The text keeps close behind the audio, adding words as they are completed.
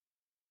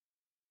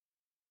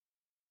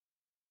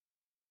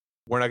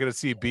We're not going to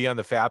see B on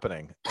the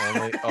fappening.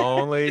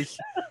 Only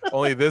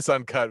this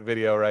uncut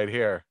video right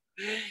here.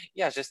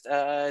 Yeah, it's just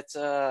it's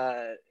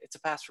a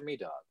pass for me,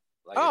 dog.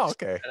 Like,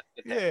 okay.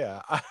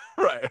 Yeah.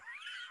 Right.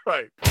 All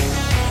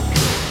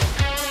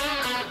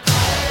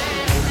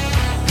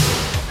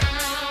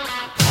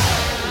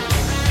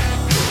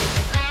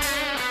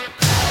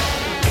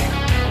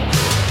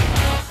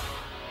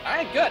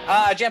right, good.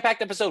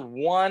 Jam-packed episode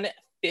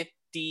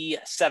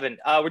 157.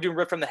 We're doing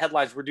riff from the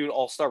headlines. We're doing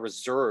all-star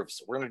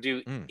reserves. We're going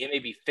to do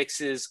MAB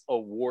Fixes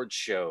award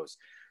shows.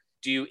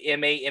 Do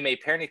MA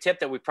parenting tip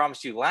that we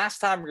promised you last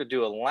time. We're going to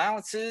do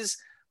allowances.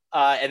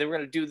 And then we're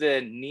going to do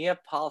the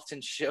Neapolitan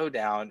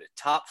Showdown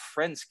top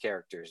Friends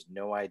characters.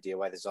 No idea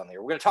why this is on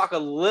there. We're going to talk a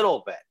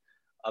little bit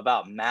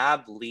about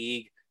Mab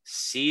League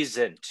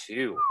Season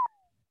 2.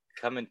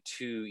 Coming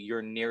to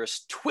your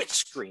nearest Twitch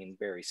screen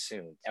very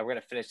soon. And we're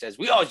going to finish, as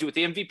we always do, with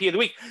the MVP of the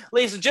week.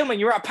 Ladies and gentlemen,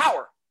 you're out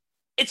power.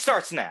 It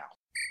starts now.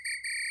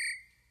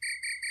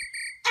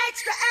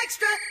 Extra,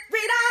 extra,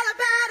 read all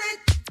about it.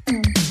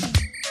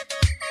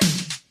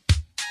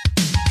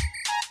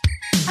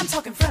 I'm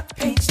talking front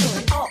page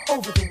story all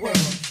over the world.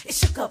 It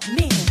shook up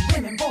men,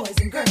 women, boys,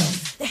 and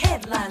girls. The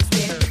headlines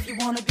there. If you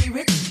want to be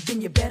rich,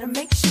 then you better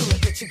make sure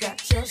that you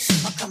got your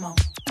shit. Oh, come on.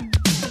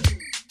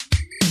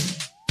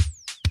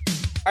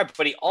 All right,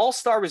 buddy,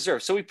 all-star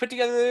reserve. So we put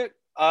together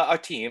a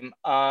team.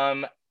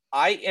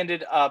 I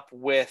ended up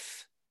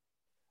with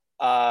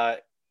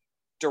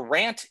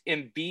Durant,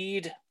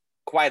 Embiid,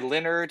 Kawhi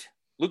Leonard,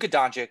 Luka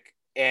Doncic,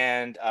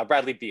 and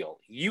Bradley Beal.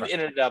 You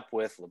ended up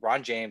with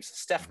LeBron James,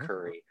 Steph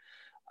Curry,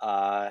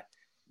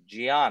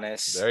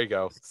 Giannis. There you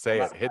go. Say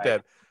it.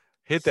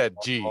 Hit that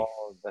G.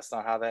 Oh, that's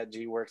not how that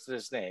G works in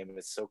his name.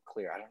 It's so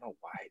clear. I don't know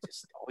why. It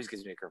just always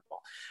gives me a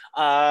curveball.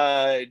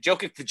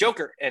 Jokic, the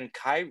Joker, and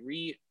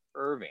Kyrie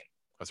Irving.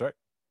 That's right.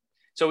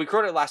 So we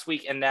recorded it last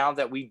week, and now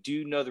that we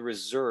do know the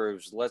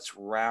reserves, let's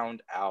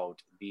round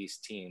out these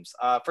teams.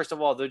 First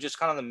of all, they're just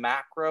kind of the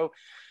macro.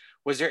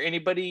 Was there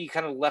anybody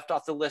kind of left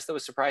off the list that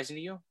was surprising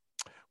to you?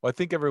 Well, I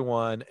think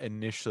everyone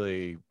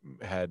initially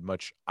had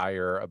much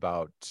ire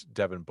about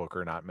Devin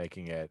Booker not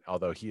making it,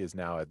 although he is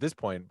now, at this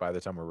point, by the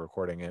time we're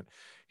recording it,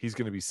 he's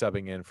going to be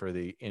subbing in for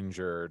the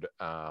injured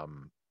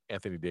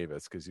Anthony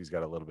Davis because he's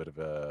got a little bit of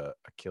a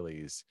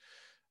Achilles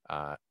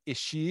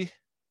issue.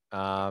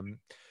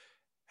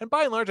 And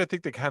by and large, I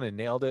think they kind of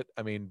nailed it.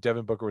 I mean,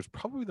 Devin Booker was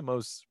probably the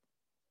most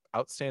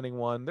outstanding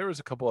one. There was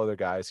a couple other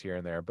guys here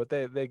and there, but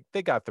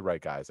they got the right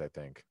guys, I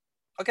think.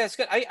 Okay, that's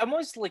good. I'm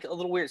always like a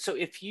little weird. So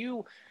if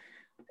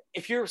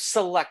you're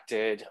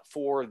selected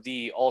for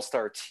the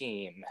all-star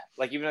team,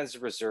 like even as a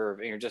reserve,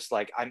 and you're just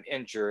like, I'm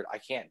injured, I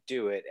can't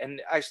do it.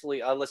 And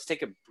actually, let's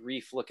take a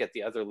brief look at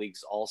the other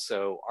leagues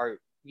also.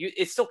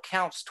 It still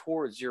counts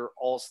towards your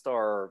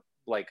all-star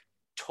like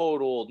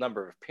total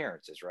number of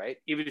appearances, right?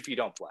 Even if you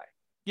don't play.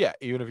 Yeah,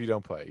 even if you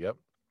don't play. Yep.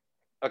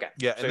 Okay.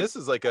 Yeah, and this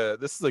is like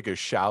a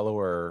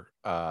shallower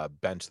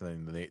bench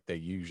than they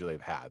usually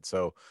have had.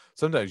 So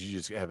sometimes you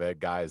just have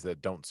guys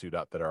that don't suit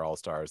up that are all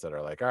stars that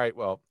are like, all right,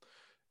 well,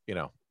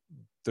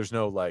 there's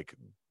no like,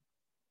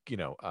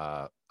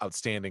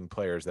 outstanding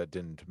players that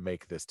didn't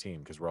make this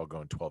team because we're all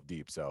going 12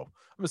 deep. So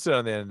I'm gonna sit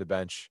on the end of the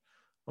bench.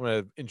 I'm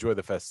gonna enjoy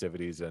the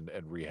festivities and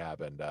rehab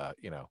and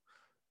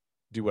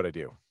do what I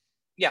do.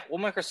 Yeah, we'll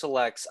make our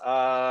selects.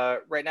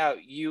 Right now,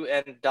 you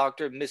and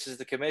Dr. Mrs.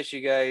 the Commish,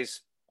 you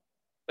guys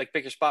like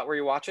pick your spot where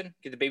you're watching?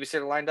 Get the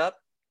babysitter lined up?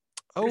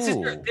 Oh,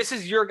 this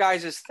is your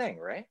guys' thing,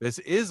 right? This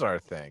is our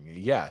thing.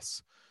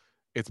 Yes.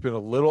 It's been a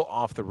little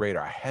off the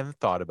radar. I hadn't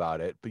thought about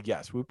it, but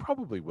yes, we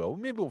probably will.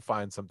 Maybe we'll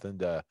find something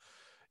to,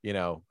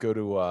 go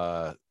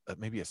to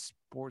maybe a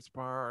sports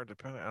bar,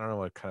 depending. I don't know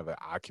what kind of an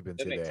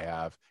occupancy they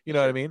have. You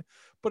know what I mean?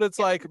 But it's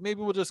like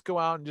maybe we'll just go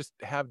out and just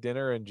have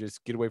dinner and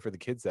just get away for the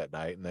kids that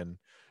night and then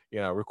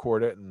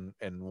record it and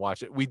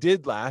watch it. We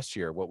did last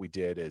year. What we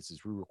did is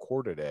we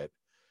recorded it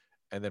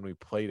and then we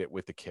played it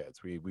with the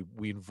kids. We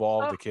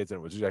involved the kids and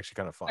it was actually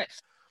kind of fun.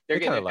 Nice. They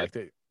kind of liked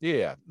it.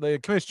 Yeah. The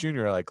Commish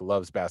Jr.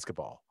 loves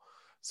basketball.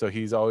 So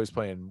he's always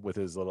playing with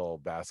his little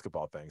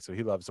basketball thing. So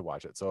he loves to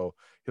watch it. So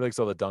he likes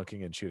all the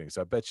dunking and shooting.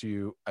 So I bet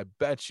you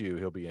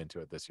he'll be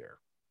into it this year.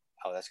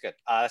 Oh, that's good.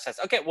 That's nice.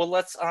 Okay. Well,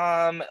 let's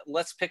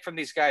pick from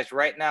these guys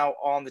right now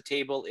on the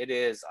table. It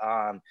is,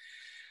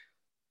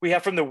 we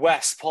have from the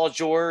West, Paul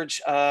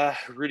George,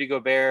 Rudy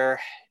Gobert,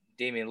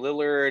 Damian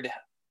Lillard,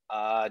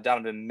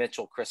 Donovan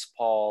Mitchell, Chris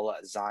Paul,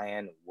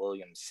 Zion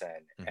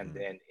Williamson. Mm-hmm. And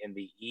then in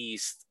the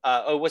East,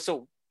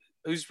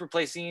 who's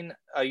replacing,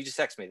 you just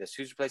texted me this,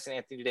 who's replacing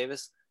Anthony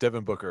Davis?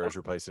 Devin Booker is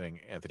replacing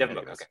Anthony Davis.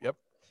 Booker, okay. Yep.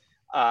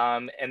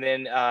 And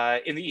then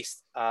in the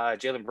East,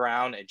 Jaylen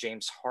Brown,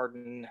 James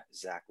Harden,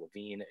 Zach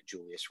LaVine,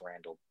 Julius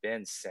Randle,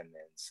 Ben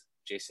Simmons,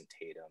 Jason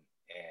Tatum,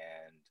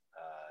 and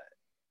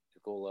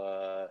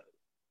Nikola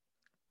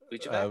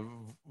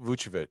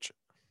Vucevic.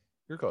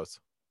 You're close.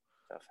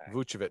 Okay.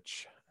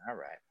 Vucevic. All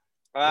right.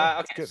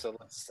 Okay, good. so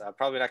let's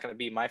probably not going to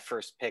be my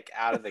first pick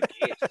out of the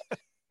gate.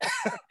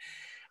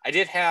 I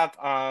did have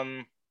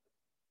I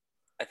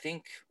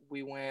think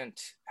we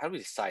went, how do we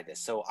decide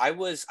this? So I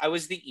was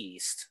the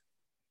East,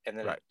 and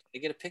then right. I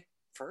get a pick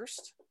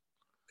first?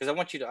 Because I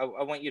want you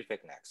to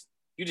pick next.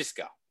 You just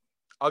go.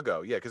 I'll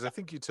go. Yeah, because I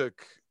think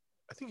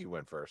you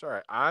went first. All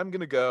right, I am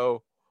gonna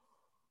go.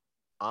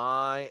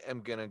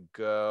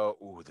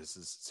 Ooh,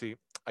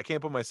 I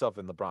can't put myself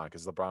in LeBron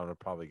because LeBron would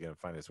probably gonna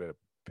find his way to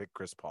pick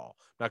Chris Paul.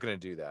 I'm not gonna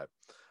do that.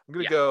 I'm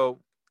gonna go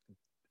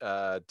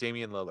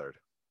Damian Lillard.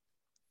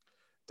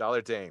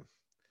 Dollar Dame.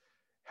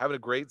 Having a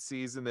great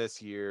season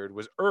this year.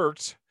 Was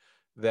irked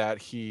that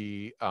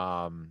he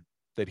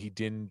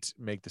didn't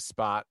make the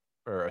spot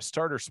or a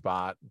starter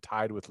spot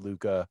tied with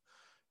Luka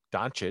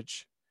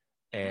Doncic.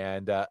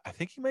 And I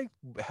think he might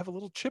have a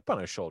little chip on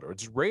his shoulder.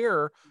 It's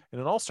rare in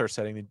an all-star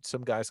setting that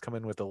some guys come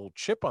in with a little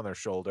chip on their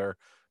shoulder.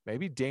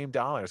 Maybe Dame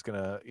Dollar is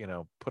going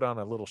to, put on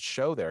a little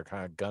show there,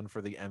 kind of gun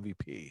for the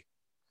MVP.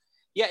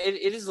 Yeah,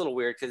 it is a little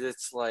weird because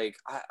it's like,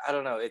 I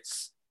don't know.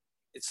 It's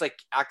like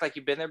act like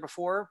you've been there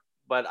before,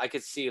 but I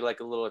could see like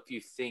a little, if you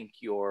think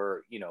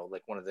you're,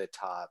 like one of the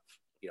top,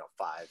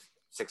 5,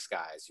 6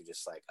 guys, you're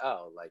just like,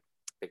 oh, like,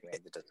 big man,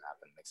 that doesn't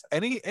happen. It makes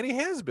sense. And he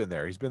has been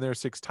there. He's been there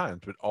 6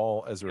 times, but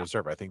all as a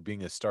reserve. I think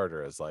being a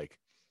starter is like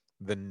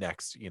the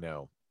next,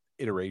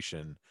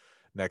 iteration,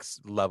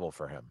 next level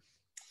for him.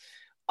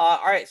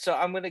 All right, so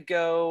I'm gonna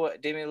go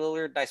Damian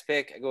Lillard. Nice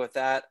pick. I go with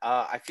that.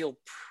 I feel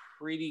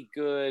pretty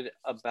good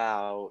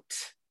about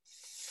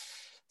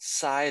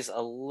size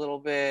a little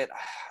bit.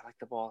 I like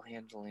the ball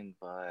handling,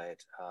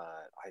 but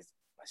I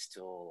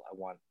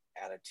want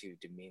attitude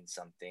to mean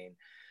something.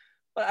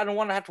 But I don't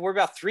want to have to worry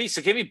about 3.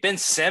 So give me Ben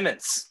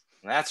Simmons.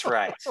 That's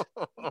right.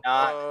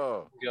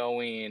 Not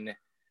going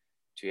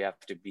to have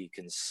to be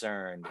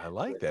concerned. I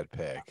like that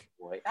pick.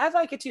 I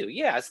like it too.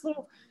 Yeah,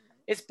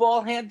 it's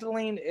ball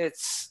handling.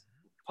 It's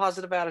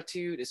positive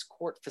attitude. It's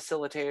court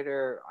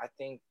facilitator. I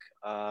think,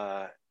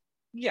 I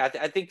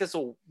think this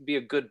will be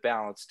a good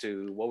balance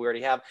to what we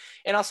already have.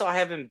 And also I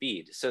have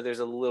Embiid. So there's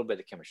a little bit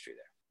of chemistry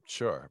there.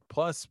 Sure.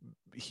 Plus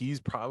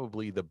he's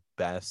probably the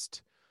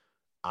best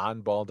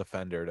on-ball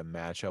defender to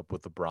match up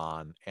with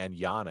LeBron and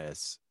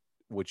Giannis,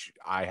 which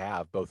I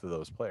have both of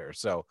those players.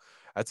 So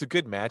that's a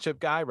good matchup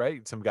guy,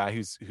 right? Some guy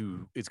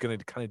who is going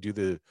to kind of do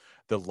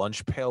the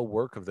lunch pail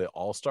work of the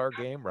All-Star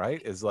game,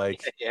 right? Is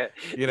like,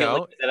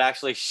 that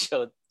actually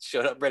showed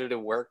up ready to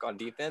work on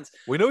defense.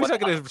 We know he's not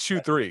going to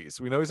shoot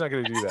threes. We know he's not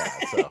going to do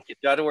that. So you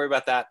don't have to worry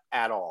about that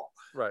at all.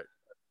 Right.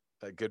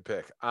 A good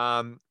pick.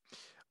 All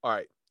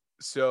right.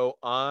 So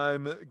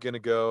I'm going to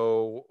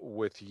go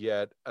with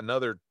yet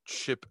another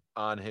chip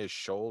on his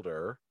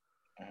shoulder,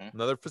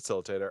 another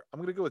facilitator. I'm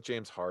going to go with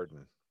James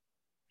Harden.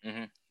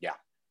 Mm-hmm. Yeah.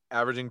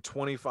 Averaging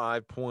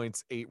 25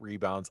 points, 8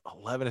 rebounds,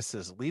 11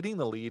 assists, leading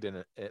the league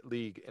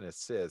in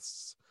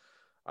assists.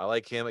 I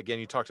like him. Again,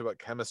 you talked about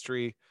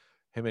chemistry.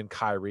 Him and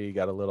Kyrie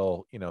got a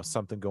little,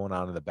 something going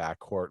on in the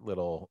backcourt,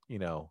 little,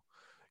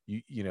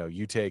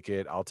 you take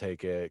it, I'll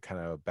take it,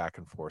 kind of back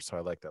and forth. So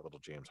I like that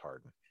little James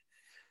Harden.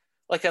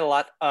 Like that a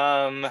lot.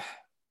 I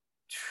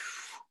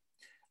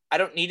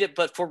don't need it,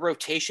 but for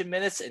rotation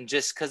minutes and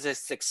just because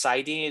it's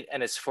exciting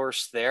and it's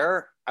first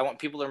there, I want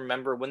people to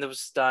remember when this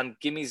was done,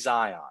 give me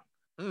Zion.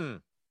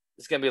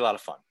 It's going to be a lot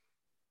of fun.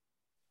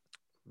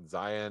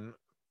 Zion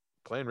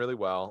playing really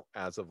well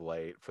as of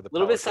late for the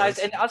little bit size.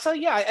 And also,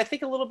 I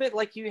think a little bit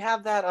like you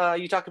have that,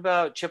 you talk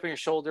about chip on your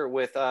shoulder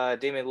with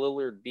Damian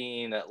Lillard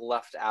being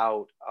left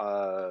out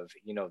of,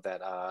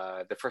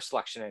 that the first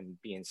selection and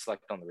being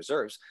selected on the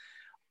reserves.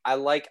 I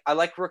like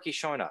rookie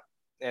showing up,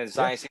 and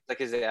Zion seems like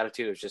his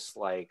attitude is just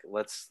like,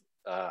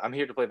 I'm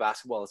here to play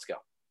basketball. Let's go.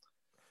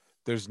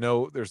 There's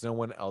no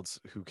one else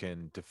who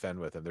can defend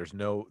with him.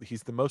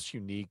 He's the most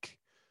unique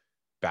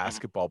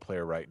basketball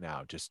player right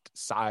now. Just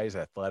size,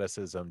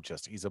 athleticism,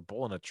 he's a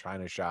bull in a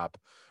china shop.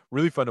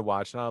 Really fun to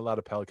watch. Not a lot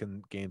of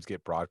Pelican games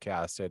get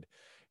broadcasted.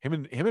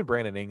 Him and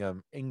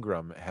Brandon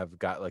Ingram have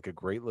got like a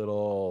great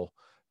little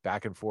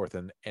back and forth,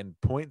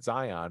 and Point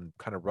Zion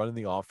kind of running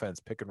the offense,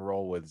 pick and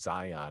roll with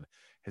Zion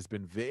has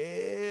been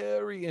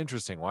very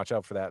interesting. Watch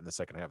out for that in the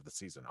second half of the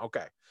season.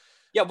 Okay.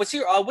 Yeah. What's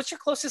your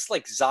closest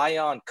like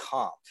Zion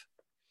comp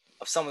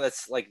of someone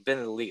that's like been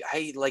in the league?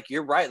 Hey, like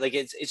you're right. Like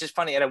it's just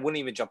funny. And I wouldn't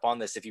even jump on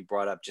this if you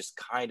brought up just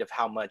kind of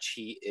how much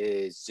he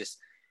is just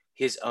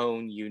his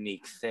own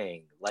unique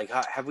thing. Like,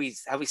 have we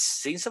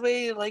seen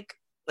somebody like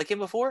him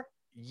before?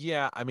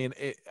 Yeah. I mean,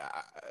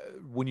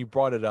 when you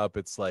brought it up,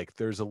 it's like,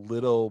 there's a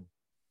little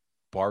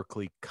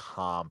Barkley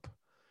comp.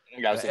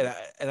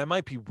 And I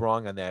might be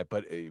wrong on that,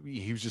 but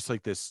he was just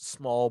like this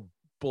small,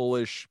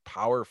 bullish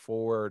power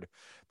forward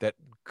that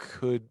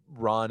could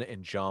run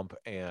and jump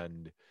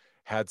and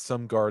had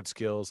some guard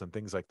skills and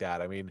things like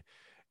that. I mean,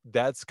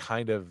 that's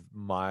kind of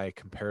my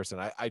comparison.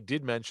 I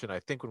did mention, I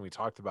think when we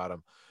talked about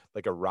him,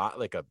 like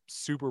a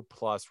super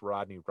plus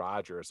Rodney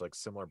Rogers, like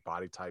similar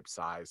body type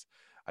size.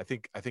 I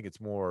think it's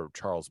more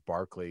Charles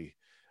Barkley.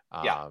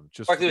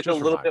 Barkley with a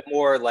little bit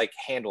more like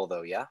handle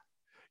though. Yeah.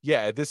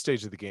 Yeah, at this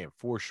stage of the game,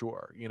 for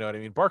sure. You know what I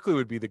mean? Barkley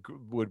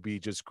would be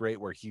just great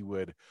where he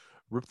would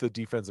rip the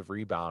defensive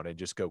rebound and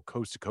just go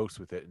coast to coast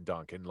with it and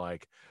dunk and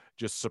like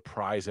just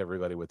surprise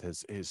everybody with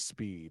his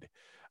speed.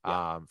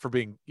 for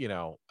being,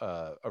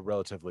 a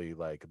relatively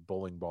like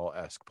bowling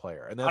ball-esque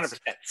player. And that's 100%.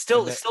 It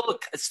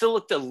still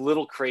looked a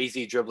little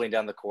crazy dribbling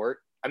down the court.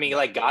 I mean,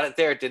 like got it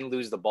there, didn't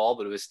lose the ball,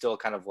 but it was still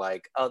kind of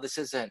like, oh, this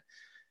isn't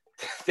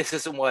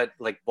what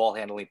like ball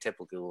handling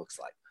typically looks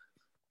like.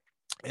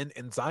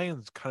 And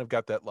Zion's kind of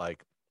got that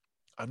like,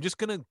 I'm just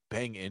gonna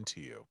bang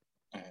into you.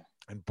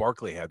 And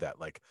Barkley had that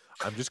like,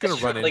 I'm just gonna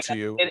run into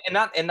you,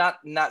 and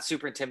not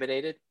super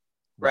intimidated,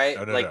 right?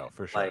 No,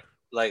 for sure.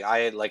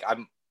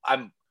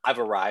 I've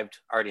arrived.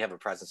 I already have a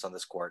presence on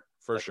this court.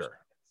 For sure.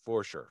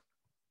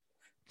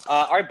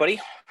 All right,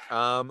 buddy.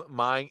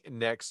 My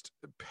next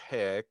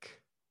pick.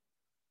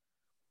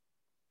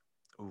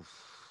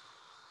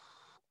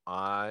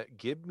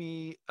 Give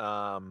me.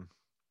 I'm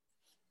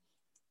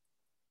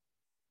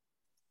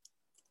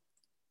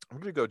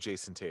gonna go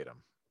Jason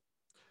Tatum.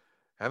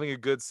 Having a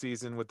good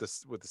season with the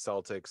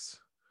Celtics.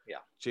 Yeah.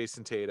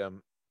 Jason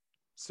Tatum,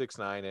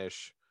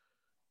 6'9"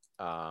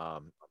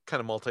 kind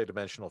of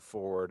multi-dimensional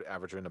forward,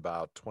 averaging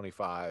about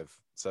 25,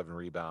 7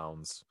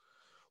 rebounds,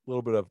 a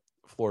little bit of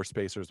floor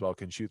spacer as well.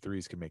 Can shoot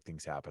threes, can make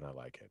things happen. I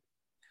like it.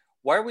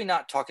 Why are we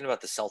not talking about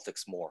the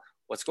Celtics more?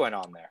 What's going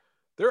on there?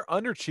 They're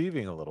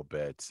underachieving a little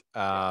bit.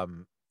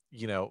 Jaylen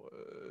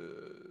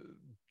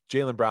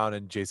Brown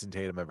and Jason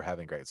Tatum are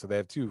having great. So they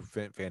have two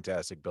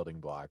fantastic building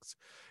blocks.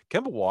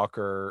 Kemba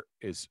Walker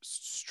is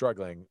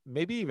struggling,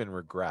 maybe even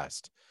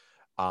regressed.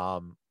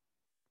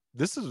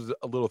 This is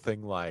a little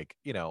thing like,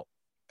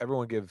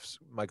 everyone gives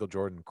Michael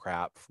Jordan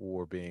crap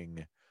for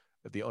being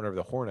the owner of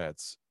the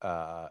Hornets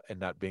and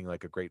not being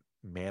like a great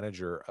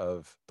manager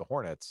of the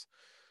Hornets.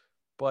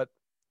 But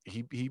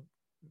he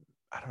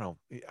I don't know.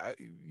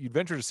 You'd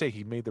venture to say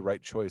he made the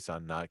right choice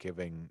on not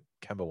giving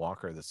Kemba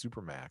Walker the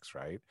Supermax,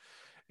 right?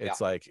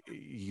 It's like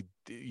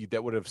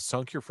that would have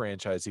sunk your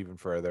franchise even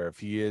further if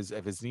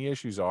his knee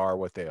issues are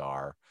what they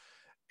are,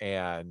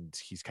 and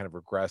he's kind of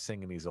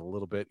regressing and he's a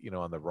little bit,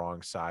 on the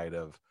wrong side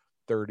of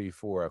 30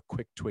 for a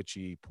quick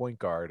twitchy point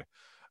guard.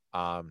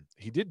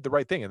 He did the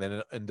right thing and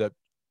then ended up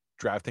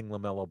drafting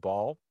LaMelo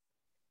Ball.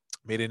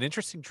 Made an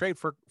interesting trade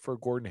for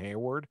Gordon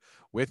Hayward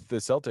with the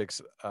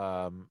Celtics,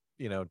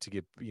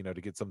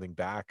 to get something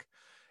back,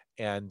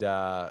 and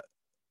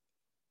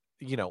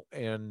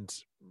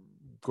and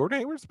Gordon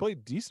Hayward's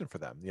played decent for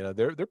them.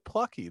 They're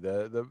plucky.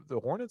 The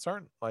Hornets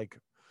aren't like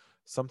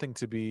something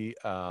to be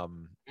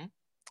looked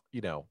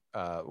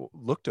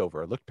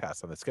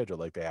past on the schedule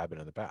like they have been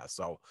in the past.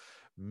 So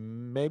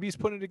maybe he's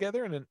putting it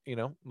together, and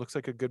looks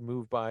like a good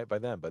move by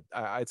them. But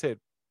I'd say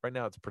right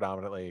now it's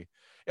predominantly,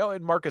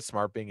 and Marcus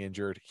Smart being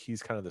injured,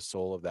 he's kind of the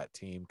soul of that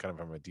team, kind of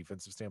from a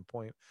defensive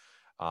standpoint.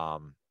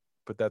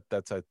 But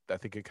that's I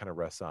think it kind of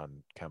rests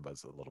on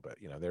Kemba's a little bit.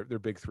 Their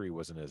big three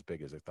wasn't as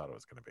big as they thought it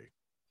was going to be.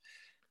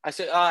 I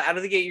said out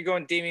of the gate, you're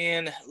going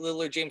Damian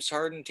Lillard, James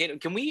Harden, Tatum.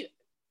 Can we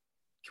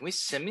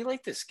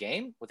simulate this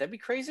game? Would that be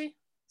crazy?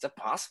 Is that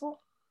possible?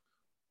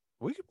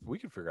 We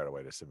could figure out a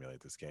way to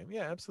simulate this game.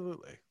 Yeah,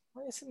 absolutely.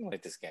 Why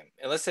simulate this game?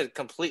 Unless it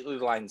completely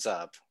lines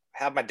up.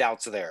 I have my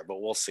doubts there,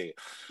 but we'll see.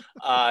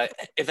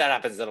 If that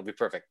happens, that'll be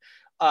perfect.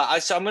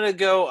 So I'm gonna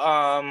go.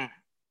 I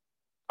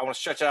want to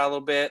stretch it out a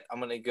little bit.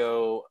 I'm gonna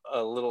go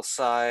a little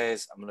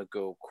size. I'm gonna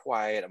go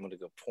quiet. I'm gonna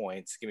go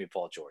points. Give me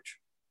Paul George.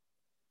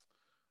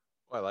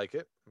 I like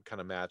it. I'm kind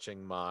of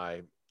matching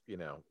my,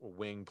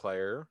 wing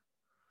player.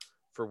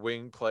 For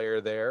wing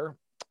player there,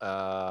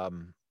 Paul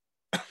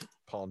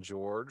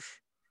George,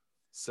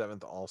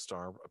 7th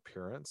All-Star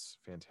appearance.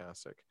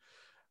 Fantastic.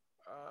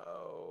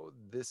 Oh,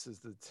 this is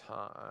the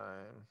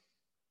time.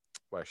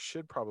 Well, I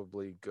should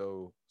probably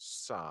go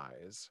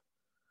size.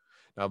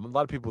 Now, a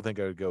lot of people think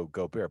I would go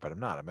Gobert, but I'm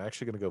not. I'm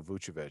actually going to go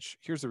Vucevic.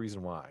 Here's the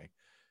reason why.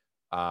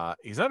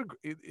 He's not.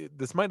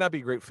 This might not be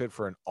a great fit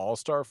for an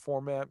all-star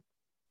format,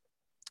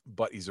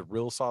 but he's a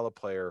real solid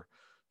player.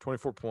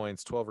 24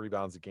 points, 12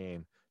 rebounds a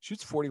game.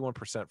 Shoots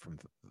 41% from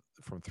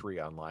three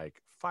on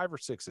like 5 or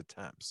 6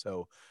 attempts.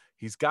 So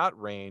he's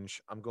got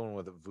range. I'm going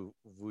with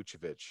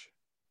Vucevic.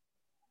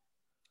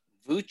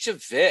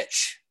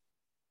 Vucevic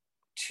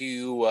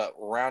to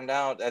round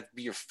out. That'd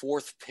be your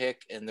 4th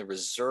pick in the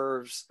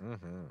reserves.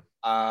 Mm-hmm.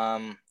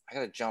 I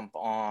gotta jump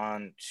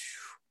on.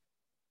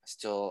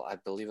 I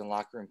believe in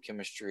locker room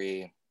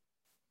chemistry.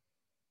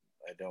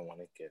 I don't want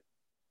to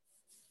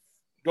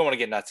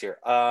get nuts here.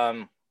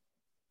 I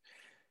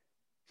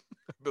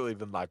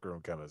believe in locker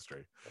room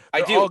chemistry.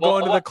 They're all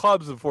going to the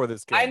clubs before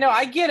this game. I know.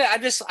 I get it.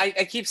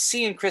 I keep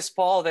seeing Chris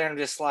Paul there and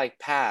just like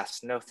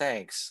pass. No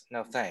thanks.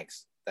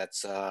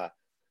 That's not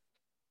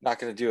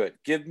going to do it.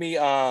 Give me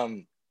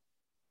Jaylen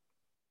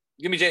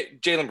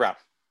Brown.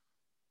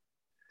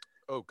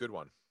 Oh, good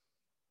one.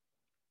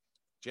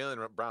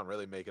 Jaylen Brown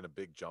really making a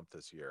big jump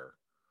this year.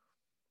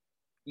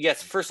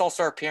 Yes, first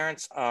All-Star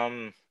appearance.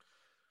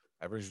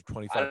 Average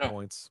 25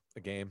 points a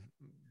game.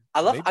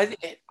 I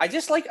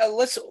just like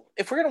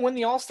if we're gonna win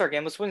the All-Star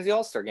game, let's win the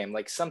All-Star game.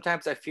 Like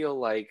sometimes I feel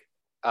like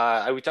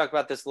we talk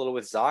about this a little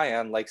with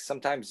Zion. Like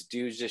sometimes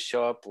dudes just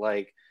show up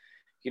like,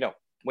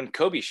 when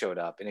Kobe showed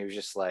up and he was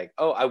just like,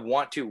 oh, I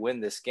want to win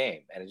this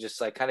game. And it just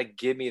like kind of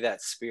give me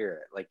that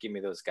spirit, like give me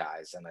those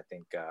guys. And I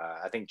think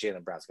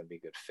Jaylen Brown's going to be a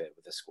good fit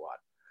with this squad.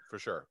 For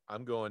sure.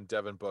 I'm going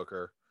Devin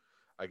Booker.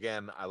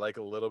 Again, I like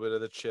a little bit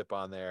of the chip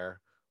on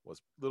there. Was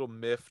a little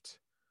miffed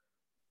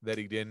that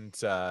he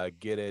didn't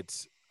get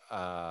it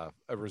a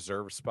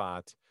reserve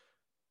spot.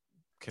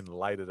 Can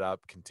light it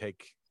up, can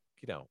take,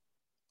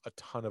 a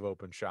ton of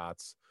open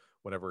shots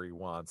whenever he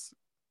wants.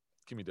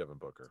 Give me Devin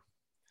Booker.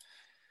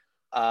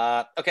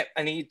 Okay,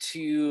 I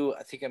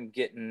think I'm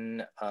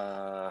getting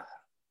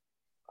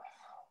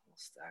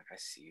stack. I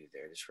see you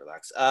there. Just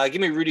relax.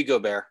 Give me Rudy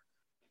Gobert.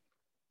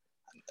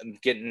 I'm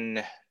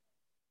getting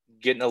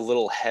a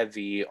little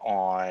heavy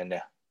on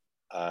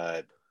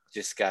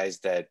just guys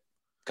that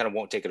kind of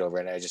won't take it over.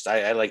 And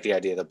I like the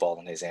idea of the ball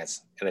in his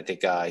hands. And I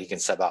think he can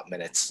sub out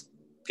minutes,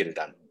 get it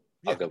done.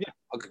 I'll go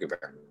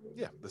Gobert.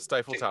 Yeah, the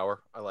Stifle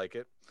Tower. I like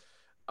it.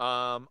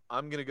 I'm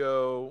going to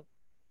go.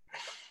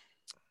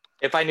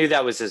 If I knew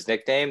that was his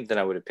nickname, then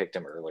I would have picked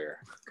him earlier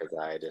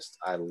because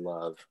I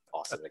love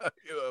awesome nicknames.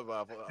 You love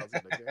awesome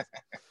nicknames.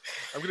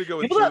 I'm going to go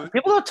with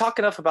people don't talk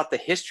enough about the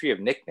history of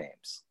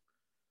nicknames.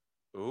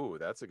 Ooh,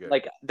 that's a good.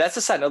 Like that's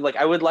a side note. Like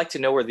I would like to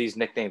know where these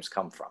nicknames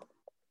come from.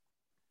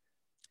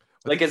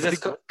 Like, is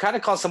this kind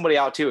of call somebody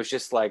out too? It's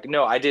just like,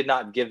 no, I did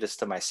not give this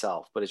to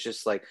myself, but it's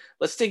just like,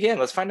 let's dig in.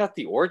 Let's find out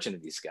the origin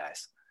of these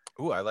guys.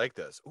 Ooh, I like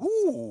this.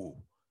 Ooh.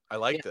 I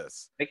like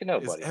this. Make a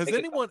note, buddy.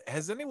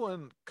 Has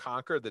anyone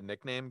conquered the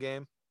nickname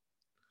game?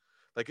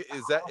 Like,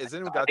 has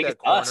anyone got that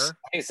corner? Us.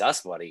 I think it's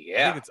us, buddy.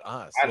 Yeah. I think it's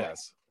us.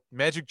 Yes.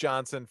 Magic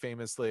Johnson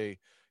famously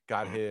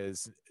got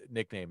his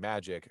nickname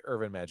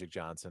Irvin Magic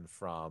Johnson,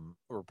 from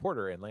a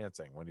reporter in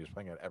Lansing when he was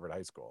playing at Everett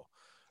High School.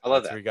 I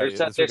love that.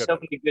 There's so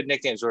many good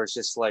nicknames where it's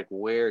just like,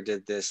 where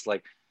did this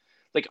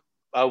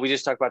we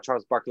just talked about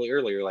Charles Barkley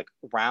earlier, like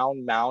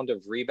round mound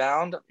of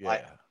rebound. Yeah.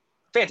 Like,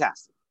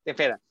 fantastic.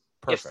 Fantastic.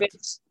 Perfect.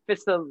 It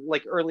fits the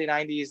like early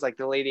 90s, like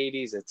the late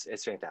 80s.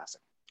 It's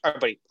fantastic. All right,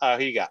 buddy.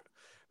 Who you got?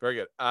 Very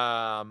good.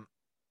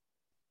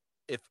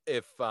 If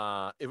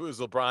it was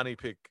LeBron, he'd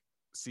pick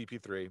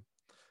CP3,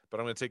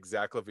 but I'm going to take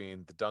Zach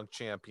LaVine, the dunk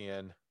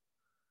champion,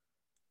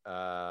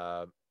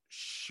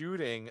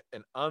 shooting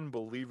an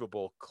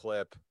unbelievable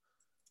clip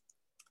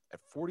at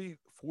 44%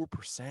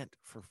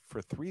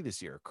 for three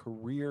this year.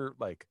 Career,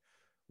 like,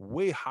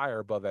 way higher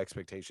above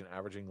expectation,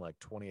 averaging like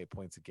 28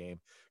 points a game,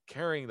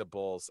 carrying the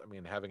Bulls. I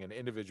mean, having an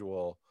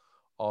individual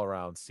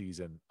all-around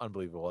season,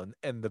 unbelievable.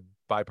 And the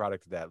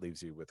byproduct of that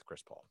leaves you with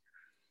Chris Paul.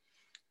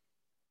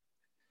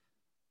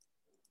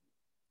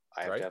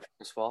 I have to have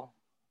Chris Paul.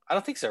 I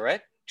don't think so,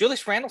 right?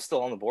 Julius Randle's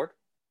still on the board.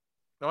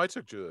 No, I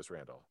took Julius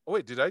Randle. Oh,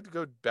 wait, did I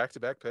go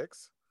back-to-back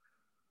picks?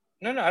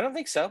 No, I don't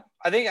think so.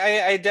 I think I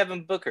had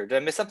Devin Booker. Did I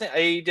miss something?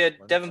 I did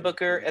Devin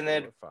Booker and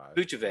then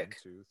Vucevic. 1,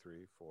 2, 3,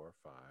 4,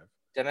 5.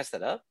 Did I mess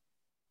that up?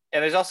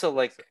 And there's also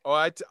like...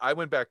 I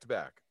went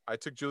back-to-back. I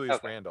took Julius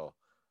Randle.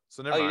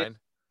 So never mind.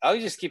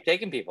 You just keep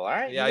taking people. All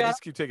right. Yeah, I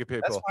just keep taking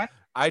people. That's fine.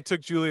 I took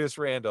Julius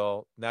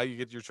Randle. Now you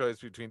get your choice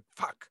between...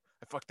 Fuck.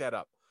 I fucked that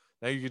up.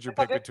 Now you get your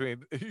pick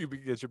between... You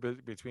get your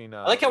between...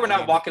 I like how we're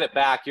not walking it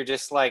back. You're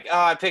just like, oh,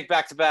 I picked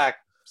back-to-back.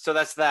 So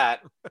that's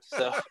that.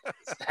 So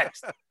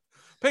next.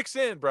 Pick's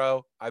in,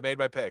 bro. I made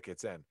my pick.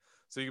 It's in.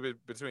 So you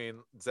get between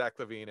Zach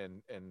LaVine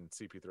and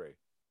CP3.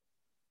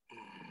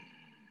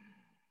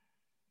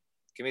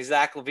 Give me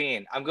Zach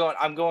LaVine. I'm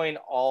going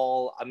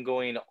all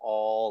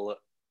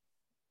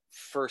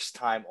first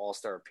time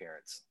All-Star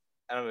appearance.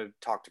 And I'm going to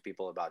talk to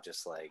people about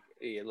just like,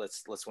 hey,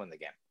 let's win the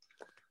game.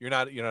 You're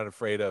not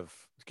afraid of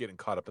getting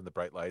caught up in the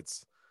bright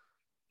lights?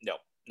 No,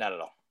 not at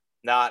all.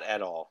 Not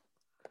at all.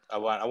 I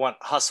want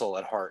hustle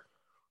and heart.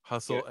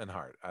 Hustle and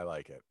heart. I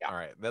like it. Yeah. All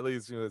right. That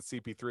leaves me with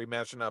CP3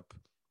 matching up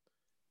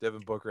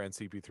Devin Booker and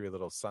CP3,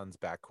 little Suns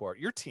backcourt.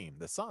 Your team,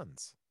 the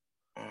Suns.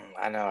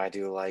 I know I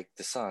do like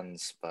the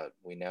Suns, but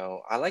we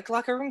know I like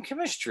locker room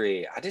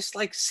chemistry. I just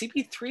like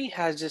CP3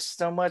 has just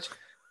so much.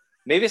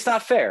 Maybe it's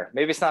not fair. It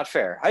might be.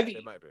 I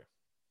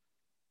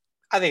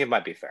think it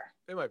might be fair.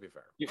 It might be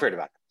fair. You've heard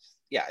about it.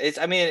 Yeah.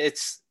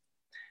 It's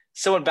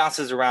someone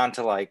bounces around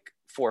to like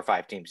 4 or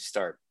 5 teams to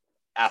start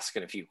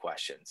asking a few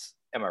questions.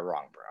 Am I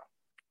wrong, bro?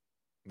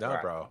 No,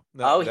 right. Bro.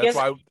 No,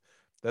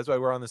 that's why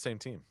we're on the same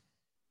team.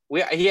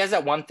 He has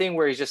that one thing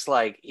where he's just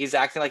like, he's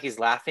acting like he's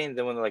laughing.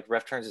 Then when the like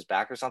ref turns his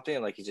back or something,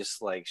 and like he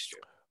just like.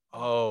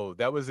 Oh,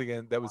 that was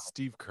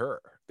Steve Kerr.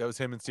 That was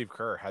him and Steve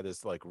Kerr had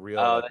this like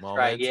real that's moment.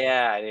 Right.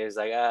 Yeah. And he was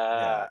like,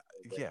 yeah.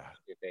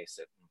 Your face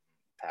it.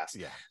 Pass.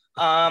 Yeah.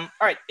 All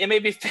right. It may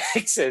be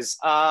fixes.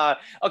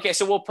 Okay.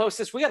 So we'll post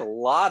this. We got a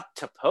lot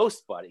to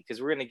post, buddy,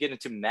 because we're going to get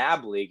into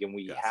Mab League and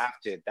we have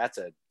to, that's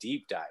a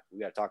deep dive. We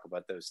got to talk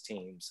about those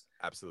teams.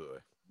 Absolutely.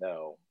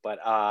 No, but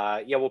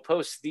yeah, we'll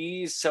post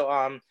these.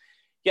 So,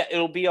 yeah,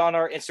 it'll be on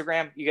our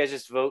Instagram. You guys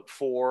just vote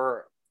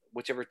for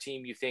whichever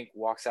team you think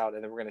walks out,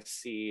 and then we're going to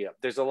see.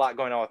 There's a lot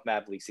going on with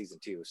Mab League Season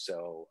 2,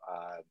 so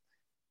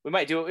we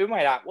might do it. We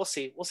might not. We'll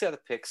see. We'll see how the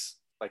picks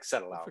like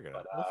settle out.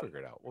 We'll figure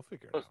it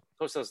out.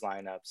 Post those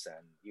lineups,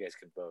 and you guys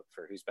can vote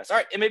for who's best. All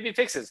right, it may be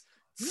fixes.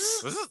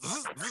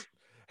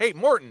 Hey,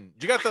 Morton,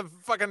 you got the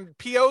fucking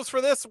POs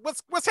for this?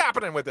 What's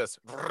happening with this?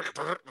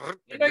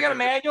 You know, I got a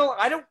manual.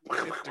 I don't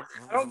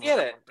get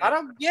it. I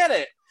don't get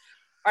it.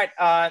 All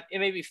right. It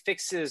maybe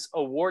fixes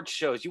award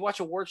shows. You watch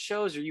award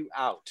shows? Or are you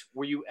out?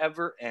 Were you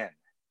ever in?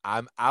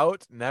 I'm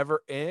out,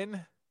 never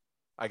in.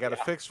 I got a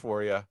fix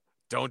for you.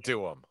 Don't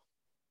do them.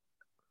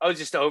 Oh,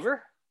 just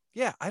over?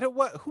 Yeah, I don't.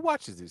 Who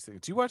watches these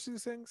things? Do you watch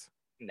these things?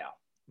 No.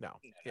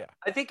 Yeah.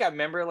 I think I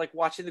remember like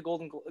watching the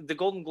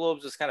Golden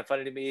Globes was kind of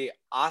funny to me.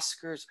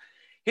 Oscars.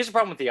 Here's the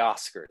problem with the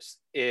Oscars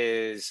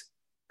is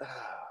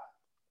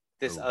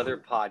this other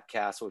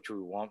podcast, which we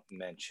won't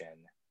mention.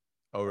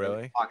 Oh,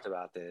 really? We talked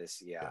about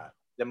this. Yeah.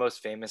 The most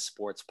famous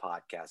sports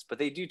podcast, but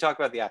they do talk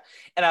about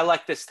and I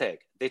like this take.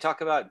 They talk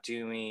about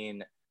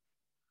doing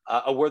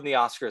awarding the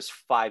Oscars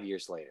 5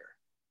 years later,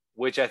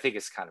 which I think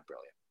is kind of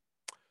brilliant.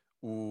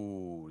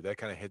 Ooh, that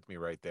kind of hit me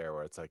right there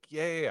where it's like,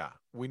 yeah.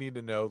 We need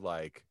to know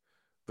like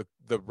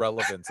the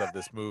relevance of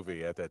this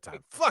movie at that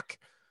time. Fuck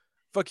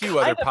you,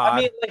 other pod. I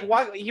mean,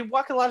 like, you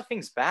walk a lot of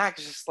things back.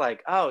 It's just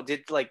like, oh,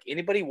 did like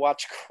anybody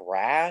watch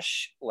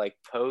Crash like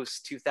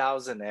post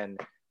 2000 and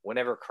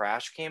whenever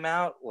Crash came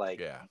out?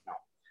 Like, no,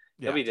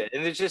 nobody did.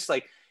 And it's just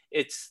like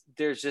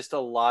there's just a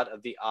lot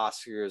of the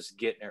Oscars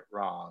getting it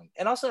wrong.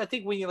 And also, I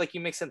think when you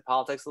mix in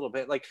politics a little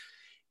bit, like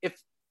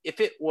if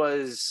it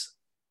was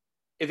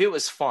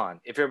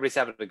fun, if everybody's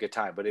having a good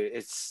time, but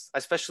it's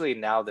especially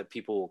now that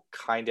people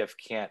kind of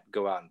can't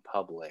go out in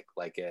public,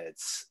 like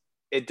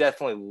it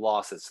definitely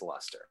lost its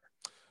luster.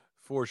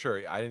 For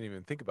sure. I didn't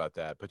even think about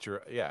that, but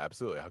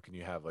absolutely. How can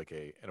you have like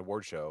an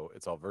award show?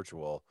 It's all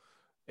virtual.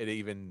 It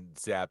even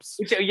zaps.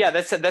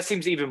 That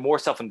seems even more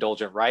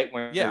self-indulgent, right?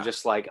 When you're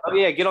just like, oh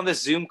yeah, get on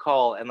this Zoom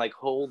call and like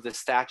hold the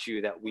statue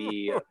that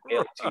we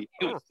mailed to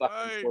you 4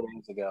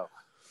 days ago.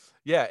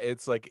 Yeah,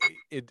 it's like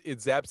it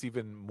zaps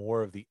even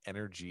more of the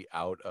energy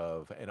out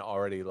of an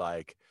already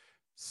like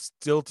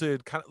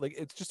stilted kind of like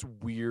it's just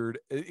weird.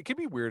 It can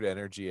be weird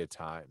energy at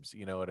times.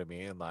 You know what I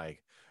mean?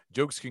 Like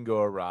jokes can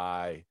go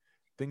awry,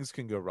 things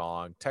can go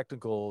wrong,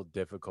 technical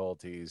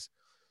difficulties.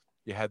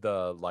 You had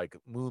the like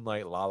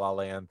Moonlight La La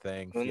Land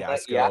thing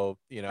fiasco.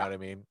 You know what I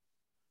mean?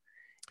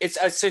 It's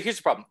so here's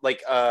the problem.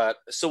 Like,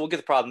 so we'll get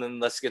the problem, then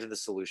let's get to the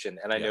solution.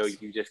 And I know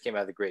you just came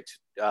out of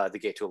the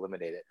gate to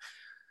eliminate it.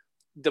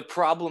 The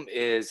problem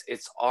is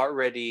it's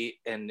already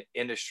an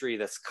industry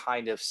that's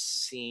kind of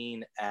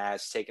seen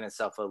as taking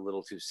itself a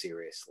little too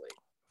seriously.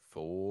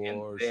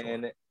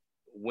 Then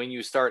when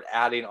you start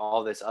adding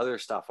all this other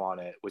stuff on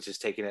it, which is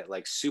taking it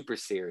like super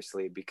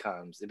seriously, it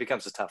becomes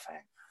a tough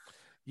hang.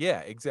 Yeah,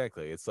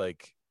 exactly. It's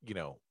like, you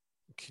know,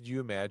 could you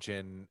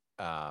imagine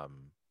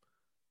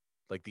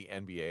like the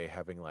NBA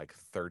having like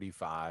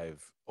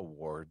 35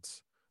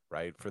 awards,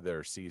 right, for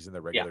their season,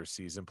 the regular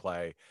season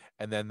play,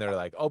 and then they're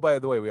like, oh, by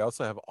the way, we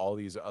also have all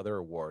these other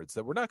awards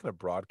that we're not going to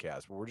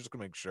broadcast, but we're just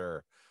going to make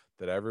sure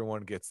that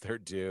everyone gets their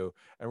due,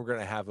 and we're going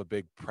to have a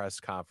big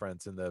press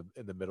conference in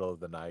the middle of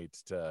the night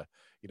to,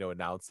 you know,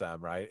 announce them,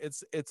 right?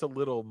 It's a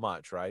little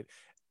much, right?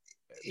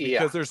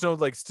 Because there's no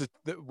like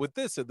with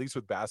this, at least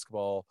with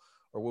basketball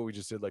or what we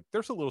just did, like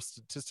there's a little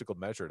statistical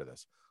measure to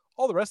this.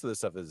 All the rest of this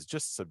stuff is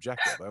just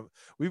subjective.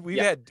 We've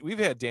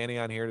had Danny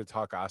on here to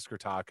talk Oscar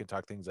talk and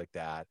talk things like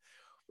that.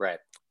 Right.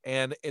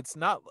 And it's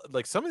not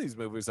like some of these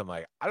movies I'm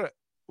like,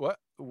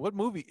 what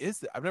movie is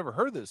that? I've never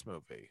heard of this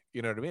movie.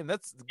 You know what I mean?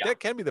 That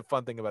can be the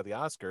fun thing about the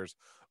Oscars,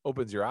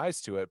 opens your eyes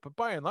to it. But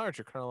by and large,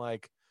 you're kind of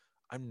like,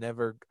 I'm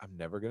never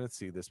going to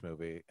see this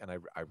movie. And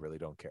I really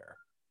don't care.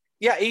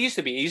 Yeah, it used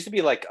to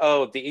be like,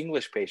 oh, The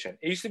English Patient.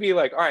 It used to be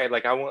like, all right,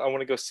 like I want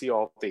to go see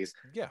all of these.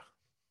 Yeah.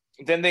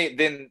 Then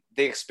they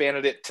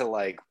expanded it to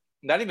like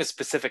not even a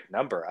specific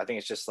number. I think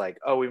it's just like,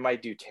 oh, we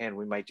might do 10,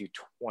 we might do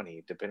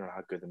 20, depending on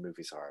how good the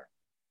movies are.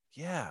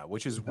 Yeah,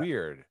 which is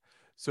weird.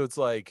 So it's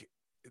like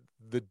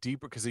the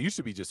deeper, because it used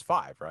to be just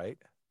 5, right?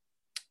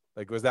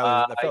 Like was that?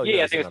 I think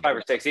it was 5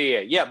 or 6.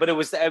 Yeah, but it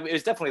was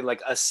definitely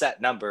like a set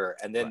number,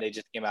 and then they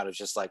just came out as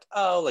just like,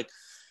 oh, like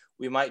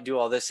we might do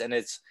all this, and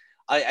it's.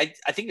 I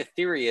think the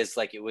theory is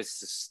like it was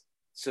just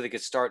so they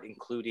could start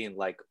including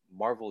like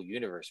Marvel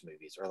Universe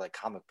movies or like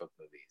comic book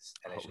movies.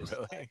 And it's just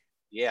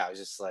really? I was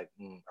just like,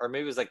 or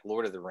maybe it was like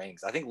Lord of the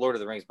Rings. I think Lord of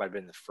the Rings might have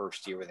been the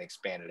first year when they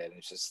expanded it. And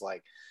it's just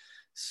like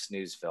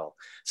snoozeville.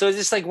 So it's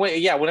just like,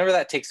 whenever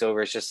that takes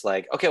over, it's just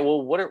like, okay,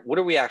 well, what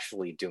are we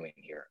actually doing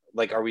here?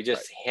 Like, are we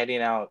just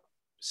handing out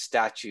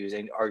statues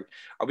and are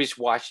we just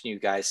watching you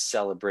guys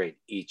celebrate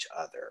each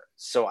other?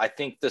 So I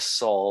think the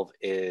solve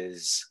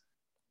is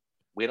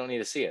we don't need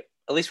to see it.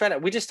 At least right now,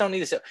 we just don't need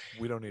to see it.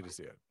 We don't need to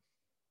see it.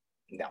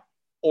 No.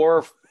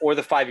 Or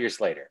the 5 years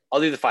later.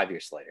 I'll do the 5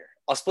 years later.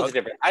 I'll split the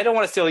difference. I don't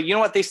want to steal. You know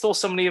what? They stole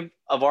so many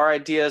of our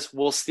ideas.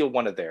 We'll steal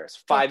one of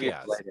theirs. 5 years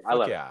later. I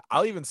love it.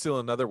 I'll even steal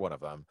another one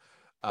of them.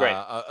 Right.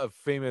 A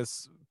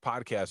famous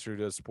podcaster who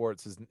does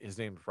sports. His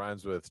name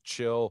rhymes with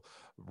Chill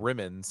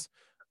Rimmons.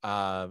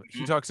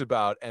 He talks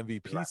about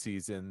MVP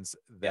seasons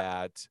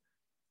that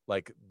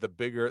like the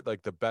bigger,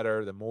 like the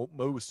better, the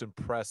most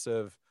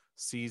impressive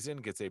season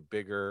gets a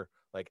bigger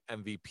like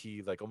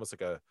MVP, like almost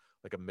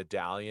like a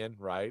medallion,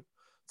 right?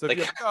 So if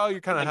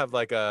you kind of have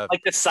like a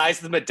like the size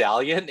of the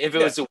medallion. If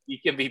it was a week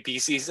MVP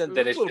season,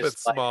 then it's a little bit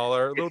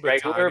smaller, a little bit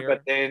regular, tinier.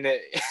 but then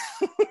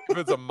if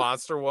it's a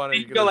monster one,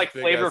 you go like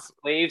Flavor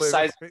Flav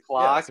size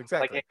clock, exactly.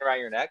 like hanging around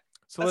your neck.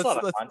 So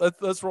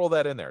let's roll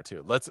that in there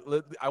too.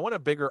 I want a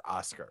bigger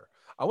Oscar.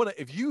 I want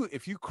to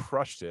if you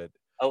crushed it.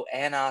 Oh,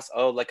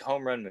 like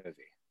home run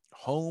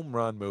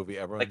movie.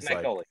 Everyone's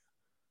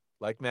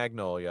like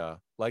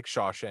Magnolia, like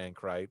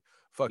Shawshank, right?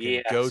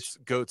 Fucking yes.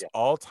 goats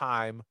all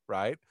time,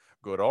 right?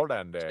 Good old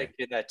Andy.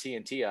 Get that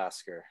TNT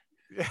Oscar.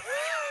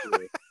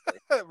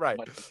 Right.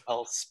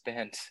 Well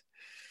spent.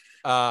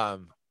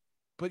 But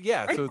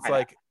yeah, so it's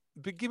like,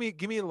 but give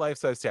me a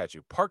life-size statue.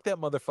 Park that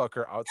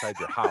motherfucker outside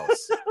your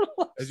house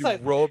as you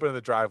roll up in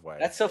the driveway.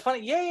 That's so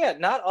funny. Yeah.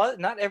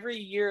 Not every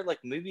year, like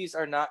movies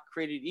are not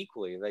created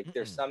equally. Like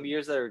there's some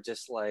years that are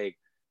just like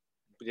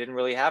we didn't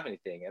really have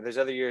anything, and there's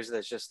other years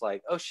that's just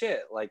like, oh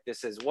shit, like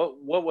this is what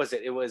was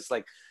it? It was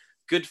like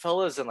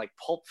Goodfellas and like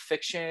Pulp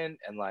Fiction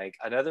and like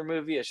another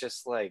movie. It's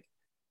just like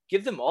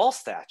give them all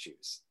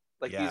statues.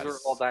 Like these were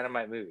all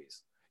dynamite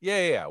movies.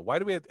 Yeah. Why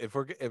do we have, if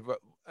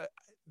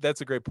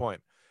that's a great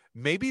point.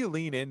 Maybe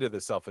lean into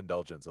the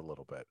self-indulgence a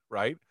little bit,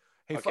 right?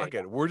 Hey, fuck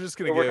it. We're just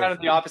gonna we're kind of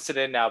the opposite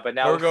end now, but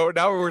now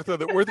we're through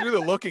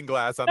the looking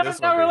glass on this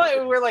one.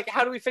 We're like,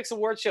 how do we fix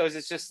award shows?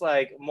 It's just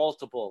like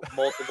multiple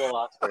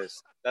Oscars.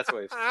 That's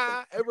what it's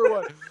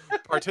everyone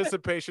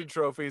participation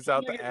trophies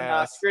out the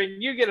ass.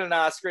 You get an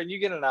Oscar and you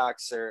get an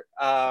Oscar.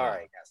 All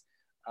right,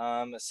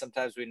 guys.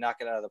 Sometimes we knock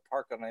it out of the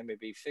park on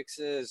MAB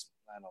fixes.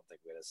 I don't think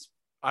we just.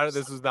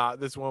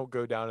 This won't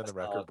go down in the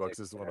record books.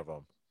 This is one of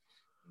them.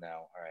 No,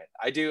 all right.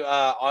 I do.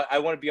 I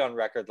want to be on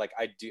record. Like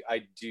I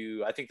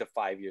do. I think the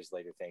 5 years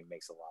later thing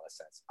makes a lot of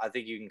sense. I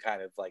think you can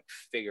kind of like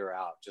figure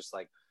out just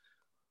like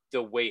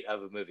the weight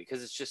of a movie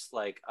because it's just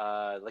like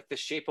The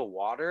Shape of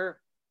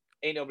Water.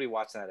 Ain't nobody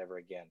watching that ever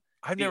again.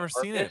 I've never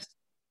seen it.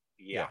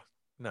 Yeah.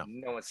 No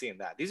one's seeing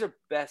that. These are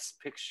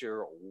Best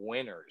Picture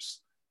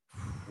winners,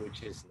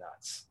 which is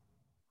nuts.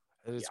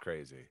 It is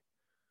crazy.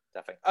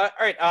 Definitely. All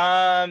right.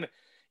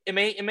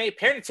 MA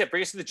parenting tip.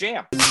 Bring us to the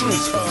jam.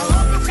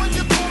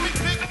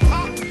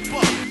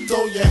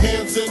 Throw your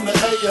hands in the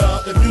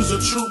air if you's a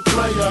true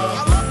player.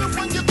 I love it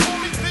when you call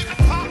me Big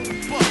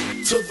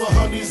Papa. To the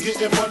honeys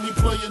getting money,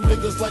 playing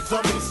niggas like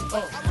dummies.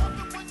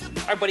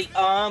 All right, buddy.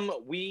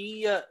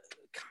 We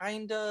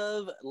kind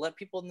of let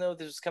people know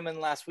this was coming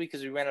last week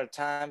because we ran out of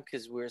time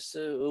because we're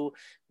so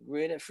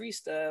great at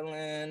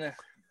freestyling.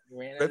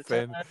 Ran out of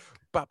time.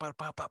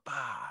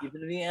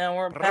 Even the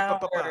hour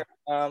power.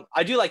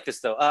 I do like this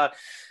though.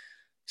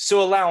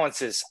 So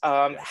allowances.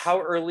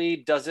 How early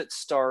does it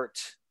start?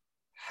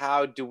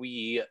 How do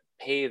we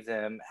pay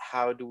them?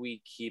 How do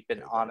we keep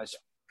an honest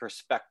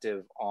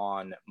perspective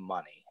on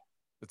money?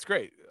 It's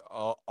great.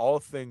 All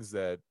things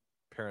that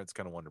parents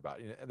kind of wonder about.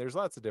 And there's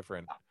lots of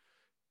different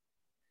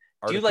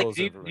articles.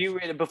 Do you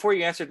read before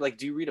you answered? Like,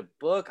 do you read a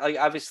book? Like,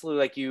 obviously,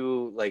 like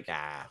you like.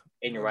 Nah.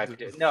 And your wife.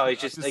 No,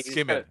 it's just like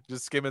skimming.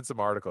 Just skimming some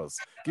articles.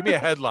 Give me a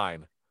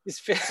headline.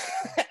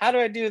 How do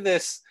I do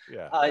this?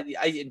 Yeah.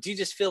 Do you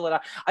just feel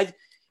it?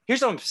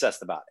 Here's what I'm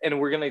obsessed about, and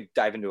we're gonna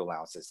dive into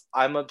allowances.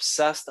 I'm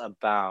obsessed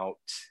about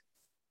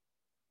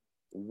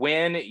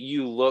when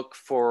you look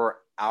for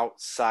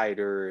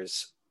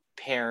outsiders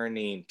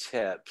parenting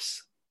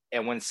tips,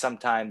 and when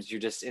sometimes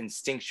you're just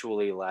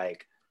instinctually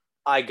like,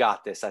 I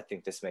got this. I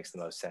think this makes the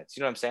most sense.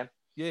 You know what I'm saying?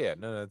 Yeah.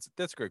 No,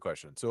 that's a great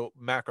question. So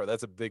macro,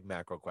 that's a big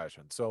macro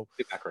question. So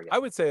macro, I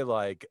would say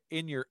like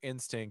in your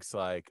instincts,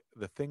 like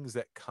the things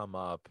that come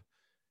up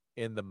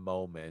in the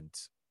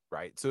moment,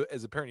 right? So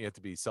as a parent, you have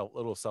to be a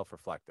little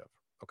self-reflective.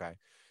 Okay.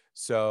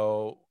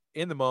 So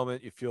in the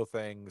moment, you feel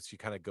things, you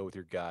kind of go with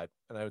your gut.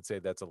 And I would say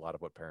that's a lot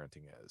of what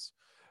parenting is.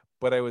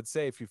 But I would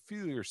say if you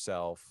feel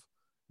yourself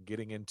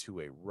getting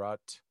into a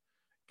rut,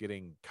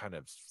 getting kind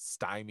of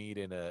stymied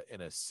in a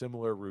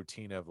similar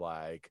routine of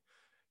like,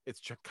 it's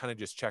kind of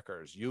just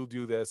checkers. You'll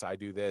do this, I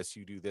do this,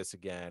 you do this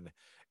again.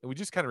 And we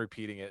just kind of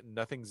repeating it.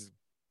 Nothing's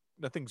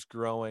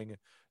growing.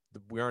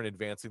 We aren't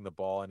advancing the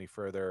ball any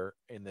further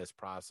in this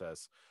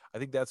process. I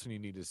think that's when you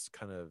need to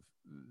kind of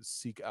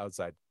seek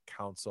outside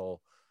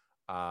counsel.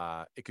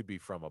 It could be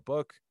from a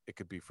book. It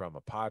could be from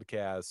a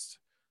podcast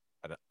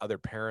and other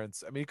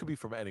parents. I mean, it could be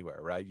from anywhere,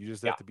 right? You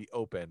just have to be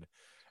open.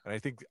 And I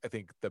think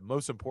the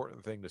most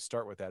important thing to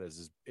start with that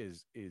is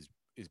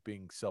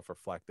being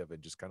self-reflective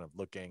and just kind of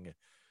looking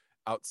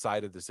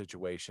outside of the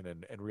situation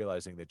and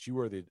realizing that you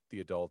are the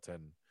adult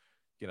and,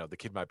 you know, the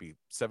kid might be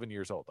 7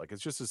 years old. Like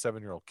it's just a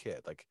 7-year-old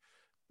kid. Like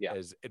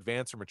as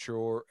advanced or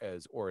mature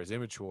as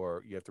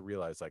immature, you have to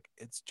realize like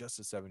it's just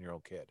a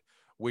 7-year-old kid,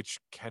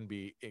 which can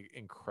be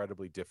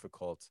incredibly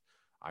difficult.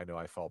 I know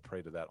I fall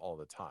prey to that all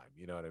the time.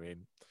 You know what I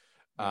mean?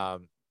 Yeah.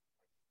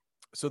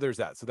 So there's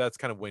that. So that's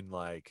kind of when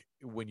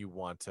you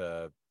want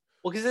to.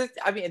 Well, because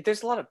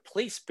there's a lot of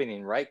plate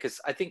spinning, right? Because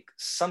I think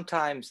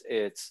sometimes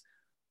it's,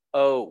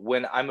 oh,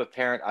 when I'm a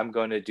parent, I'm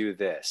going to do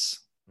this.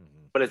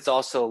 Mm-hmm. But it's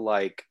also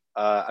like,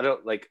 I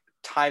don't like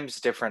time's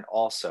different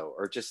also,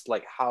 or just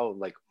like how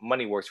like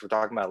money works. We're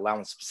talking about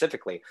allowance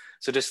specifically.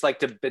 So just like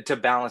to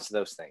balance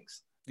those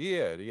things.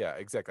 Yeah,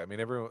 exactly. I mean,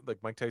 everyone, like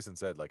Mike Tyson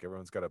said, like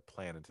everyone's got a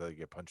plan until they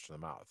get punched in the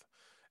mouth.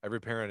 Every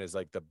parent is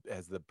like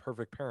has the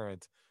perfect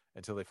parent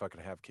until they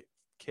fucking have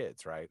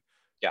kids, right?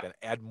 Yeah. Then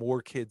add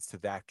more kids to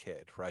that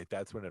kid, right?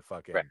 That's when it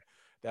Right. fucking,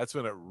 that's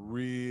when it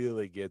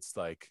really gets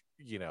like,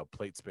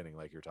 plate spinning,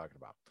 like you're talking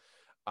about.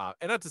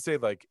 And not to say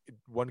like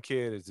one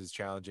kid is as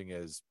challenging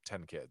as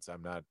 10 kids.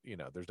 I'm not,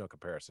 there's no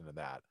comparison to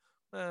that.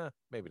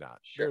 Maybe not.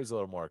 Sure. There's a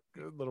little more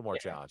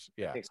challenge.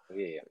 I Yeah. think so.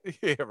 Yeah.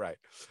 Yeah, right.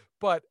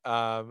 But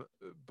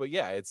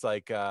yeah, it's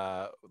like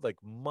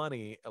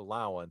money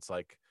allowance.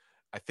 Like,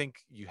 I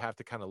think you have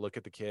to kind of look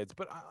at the kids,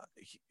 but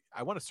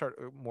I want to start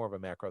more of a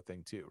macro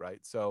thing too, right?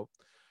 So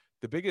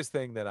the biggest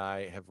thing that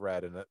I have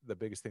read, and the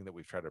biggest thing that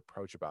we've tried to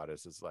approach about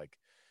is like,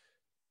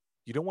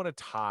 you don't want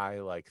to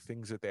tie like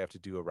things that they have to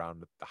do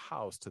around the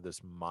house to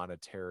this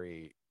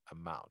monetary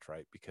amount,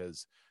 right?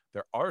 Because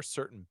there are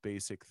certain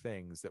basic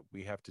things that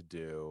we have to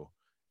do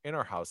in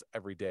our house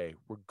every day,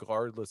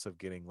 regardless of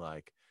getting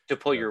like, To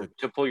pull your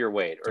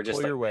weight, to or just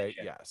pull like your weight.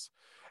 mention. Yes.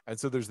 And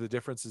so there's the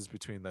differences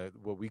between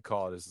what we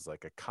call it is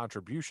like a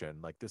contribution.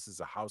 Like, this is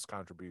a house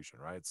contribution,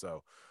 right?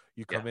 So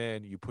you Yeah. come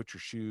in, you put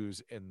your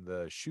shoes in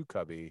the shoe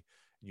cubby,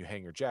 and you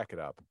hang your jacket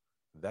up.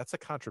 That's a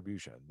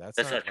contribution. That's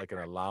not like an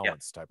Yeah.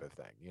 allowance type of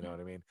thing. You know what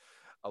I mean?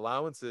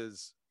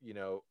 Allowances,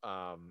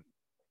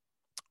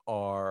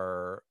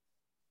 are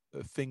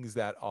things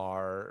that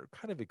are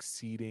kind of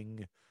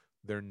exceeding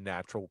their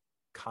natural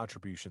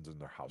contributions in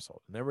their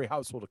household. And every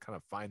household to kind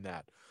of find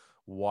that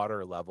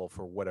water level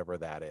for whatever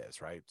that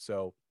is, right?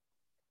 So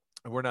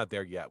we're not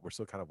there yet. We're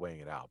still kind of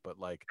weighing it out. But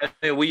like, I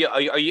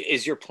mean,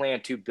 is your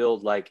plan to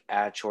build like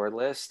a chore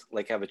list,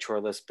 like have a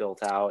chore list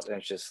built out, and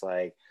it's just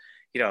like,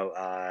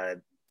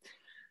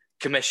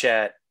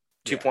 Commichette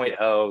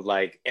 2.0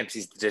 like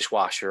empties the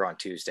dishwasher on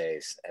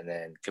Tuesdays, and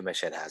then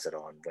Commichette has it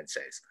on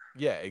Wednesdays.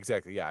 yeah,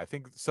 exactly. Yeah, I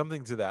think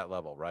something to that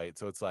level, right?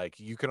 So it's like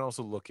you can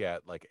also look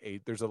at like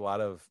there's a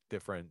lot of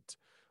different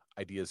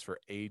ideas for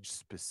age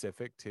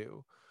specific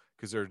too,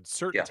 because there are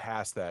certain Yeah.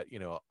 tasks that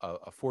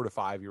a 4 to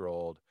 5 year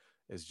old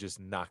is just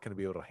not going to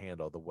be able to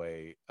handle the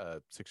way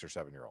a 6 or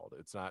 7 year old.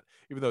 It's not,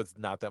 even though it's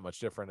not that much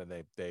different,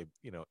 and they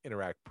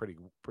interact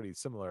pretty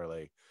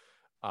similarly.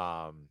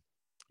 Um,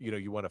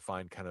 you want to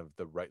find kind of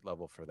the right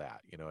level for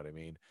that. You know what I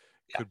mean?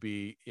 Yeah. Could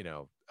be we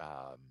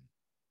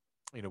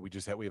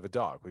have a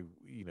dog.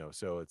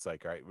 So it's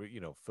like, all right,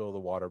 fill the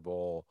water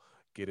bowl,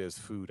 get his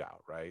food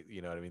out, right?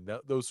 You know what I mean?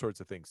 Those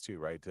sorts of things too,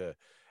 right? To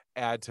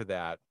add to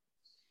that,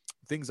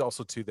 things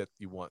also too that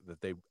you want,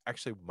 that they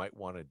actually might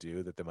want to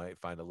do, that they might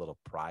find a little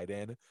pride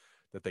in,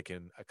 that they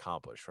can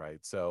accomplish,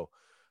 right? So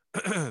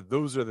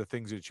those are the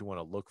things that you want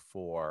to look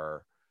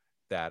for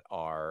that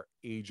are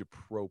age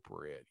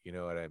appropriate. You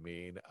know what I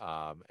mean?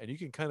 And you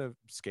can kind of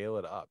scale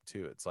it up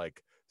too. It's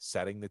like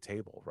setting the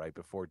table right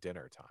before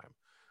dinner time,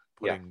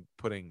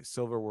 putting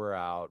silverware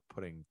out,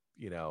 putting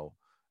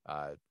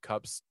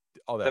cups,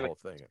 all that whole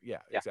thing.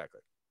 Yeah, exactly.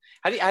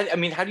 How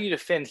do you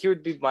defend? Here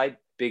would be my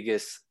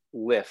biggest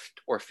lift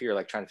or fear,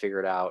 like trying to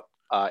figure it out.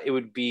 It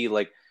would be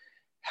like,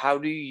 how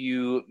do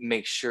you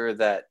make sure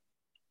that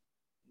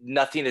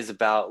nothing is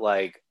about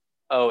like,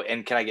 oh,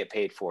 and can I get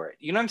paid for it?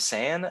 You know what I'm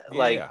saying?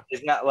 Like,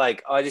 it's not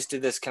like, oh, I just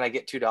did this, can I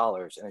get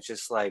 $2? And it's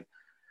just like,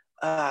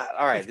 all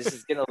right, this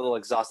is getting a little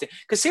exhausting.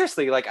 Because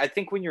seriously, like, I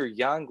think when you're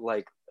young,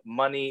 like,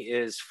 money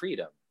is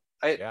freedom.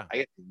 I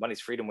guess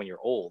money's freedom when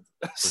you're old.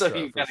 So sure,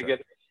 you kind of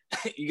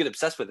get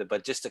obsessed with it.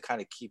 But just to kind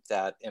of keep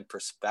that in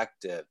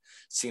perspective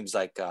seems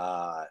like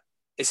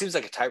it seems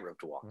like a tightrope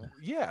to walk.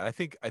 Yeah, I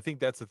think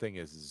that's the thing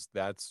is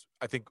that's,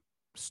 I think,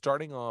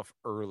 starting off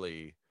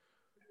early.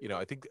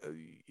 I think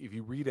if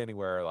you read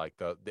anywhere, like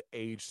the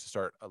age to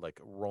start like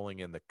rolling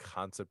in the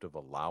concept of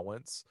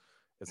allowance,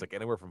 it's like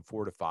anywhere from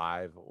 4 to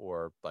 5,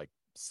 or like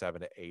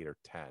 7 to 8 or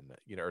 10,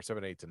 or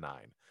 7, 8 to 9.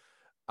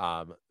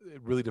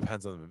 It really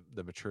depends on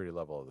the maturity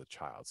level of the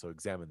child. So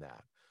examine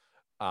that.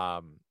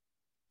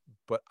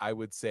 But I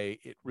would say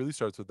it really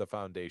starts with the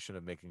foundation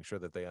of making sure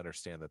that they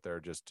understand that there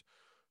are just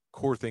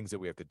core things that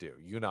we have to do.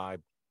 You and I,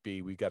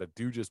 we got to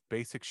do just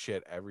basic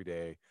shit every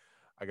day.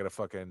 I got to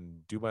fucking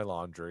do my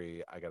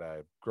laundry. I got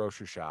to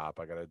grocery shop.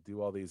 I got to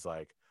do all these,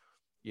 like,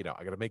 I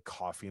got to make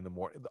coffee in the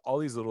morning. All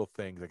these little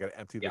things. I got to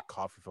empty the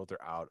coffee filter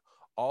out.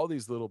 All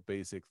these little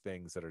basic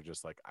things that are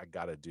just like, I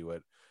got to do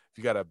it. If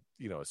you got a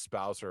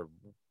spouse or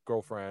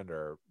girlfriend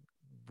or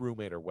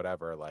roommate or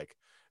whatever, like,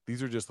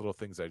 these are just little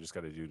things I just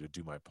got to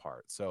do my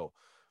part. So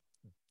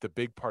the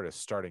big part is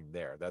starting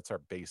there. That's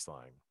our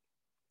baseline.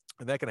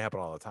 And that can happen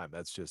all the time.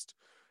 That's just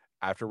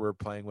after we're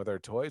playing with our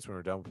toys. When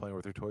we're done playing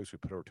with our toys, we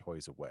put our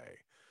toys away.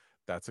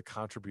 That's a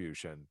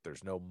contribution.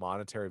 There's no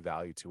monetary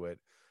value to it.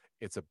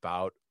 It's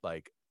about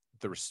like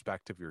the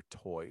respect of your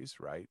toys,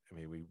 right? I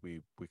mean,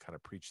 we kind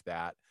of preach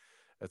that.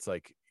 It's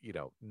like,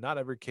 not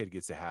every kid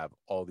gets to have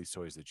all these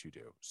toys that you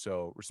do.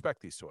 So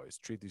respect these toys,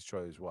 treat these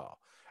toys well.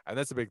 And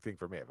that's a big thing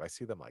for me. If I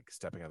see them like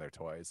stepping on their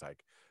toys,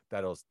 like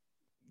that'll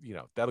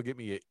get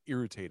me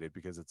irritated,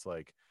 because it's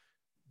like,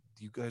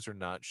 you guys are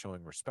not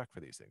showing respect for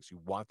these things. You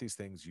want these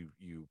things,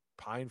 you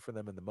pine for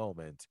them in the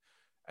moment,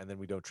 and then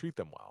we don't treat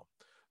them well.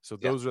 So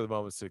those are the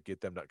moments to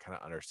get them to kind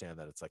of understand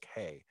that it's like,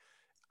 hey,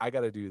 I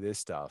got to do this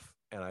stuff,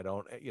 and I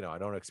don't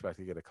expect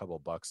to get a couple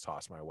bucks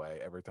tossed my way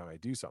every time I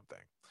do something.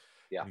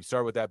 Yeah. And you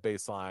start with that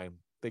baseline.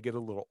 They get a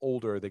little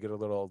older. They get a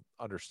little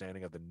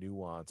understanding of the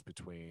nuance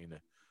between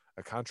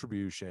a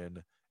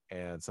contribution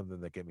and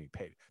something that get me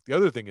paid. The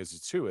other thing is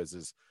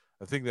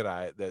the thing that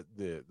I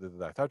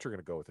thought you were going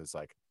to go with is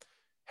like,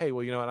 hey,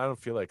 well, and I don't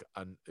feel like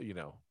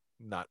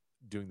not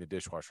doing the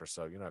dishwasher,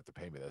 so you don't have to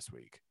pay me this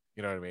week.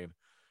 You know what I mean?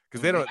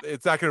 Because they don't.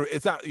 It's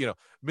not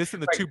missing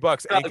the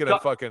 $2 ain't gonna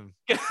fucking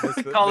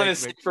calling in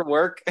sick for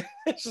work.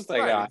 It's just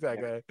like, right,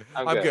 exactly.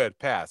 I'm good.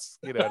 Pass.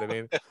 You know what I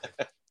mean?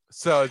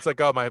 So it's like,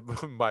 oh,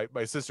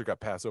 my sister got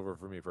passed over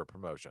for me for a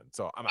promotion,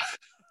 so I'm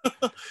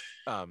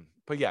out.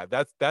 But yeah,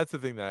 that's the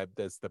thing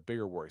that's the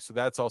bigger worry. So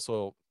that's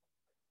also,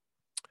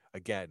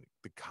 again,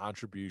 the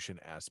contribution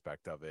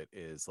aspect of it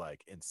is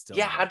like instilling.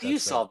 Yeah, how do you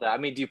solve that? I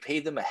mean, do you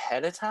pay them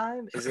ahead of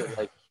time? Is it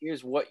like,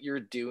 here's what you're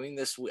doing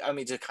this week? I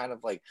mean, to kind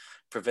of like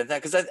prevent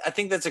that, because I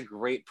think that's a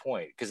great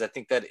point, because I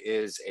think that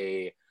is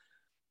a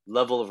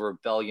level of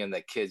rebellion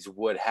that kids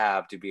would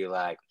have to be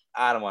like,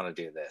 I don't want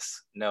to do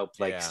this. Nope.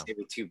 Like, save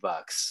me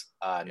 $2.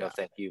 No,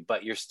 thank you.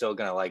 But you're still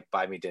gonna like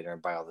buy me dinner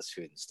and buy all this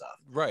food and stuff.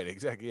 Right.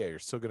 Exactly. Yeah, you're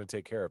still gonna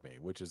take care of me,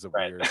 which is a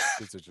weird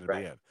position to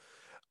be in.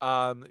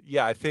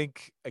 Yeah, I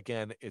think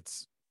again,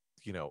 it's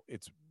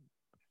it's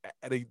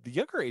at the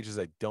younger ages.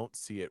 I don't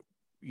see it.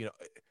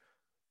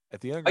 At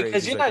the younger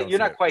ages, because you're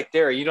not quite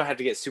there. You don't have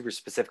to get super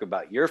specific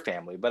about your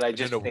family, but I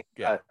just think.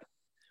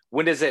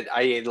 When does it?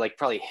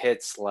 Probably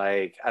hits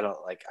like,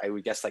 I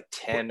would guess like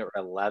 10 or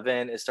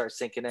 11. It starts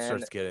sinking in.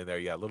 Starts getting there,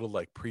 yeah, a little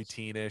like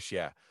preteenish,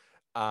 yeah.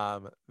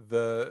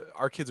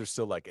 Our kids are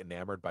still like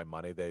enamored by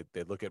money. They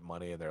look at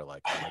money and they're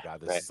like, oh my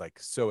god, this is like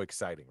so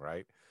exciting,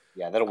 right?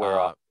 Yeah, that'll wear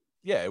off.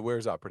 Yeah, it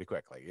wears off pretty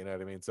quickly. You know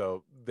what I mean?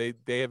 So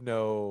they have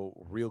no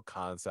real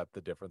concept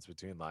the difference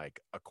between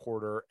like a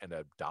quarter and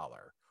 $1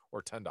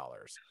 or $10.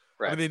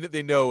 Right. I mean,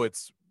 they know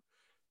it's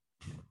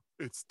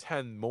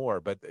 10 more,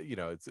 but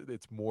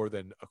it's more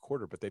than a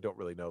quarter, but they don't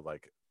really know,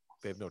 like,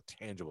 they have no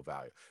tangible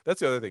value. That's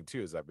the other thing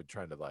too, is I've been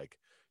trying to like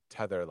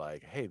tether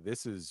like, hey,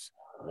 this is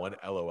one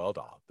LOL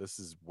doll. This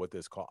is what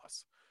this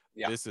costs.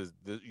 Yeah. This is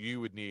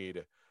you would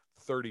need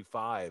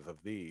 35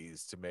 of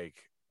these to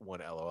make one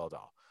LOL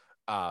doll.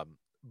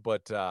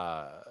 But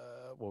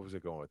what was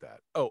it going with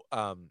that?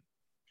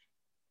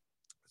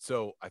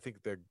 So I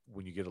think that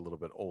when you get a little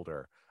bit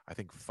older, I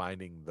think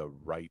finding the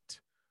right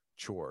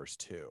chores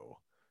too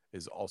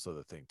is also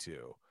the thing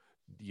too.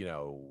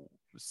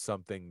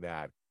 Something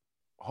that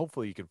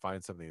hopefully you can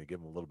find something to give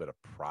them a little bit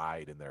of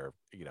pride in their,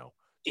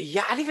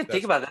 Yeah, I didn't even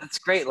think about that. That's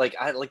great. Like,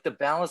 I like the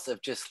balance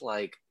of just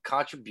like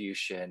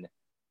contribution,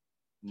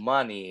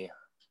 money,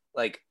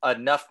 like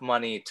enough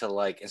money to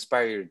like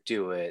inspire you to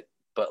do it,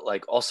 but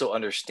like also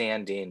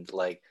understanding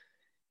like,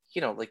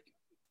 like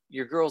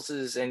your girls'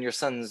 and your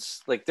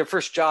sons, like their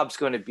first job's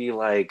going to be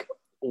like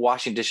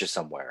washing dishes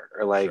somewhere,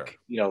 or like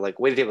like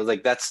waiting tables.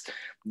 Like that's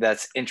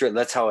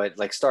how it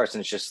like starts, and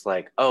it's just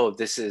like, oh,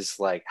 this is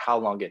like how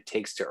long it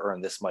takes to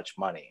earn this much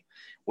money,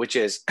 which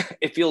is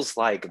it feels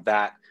like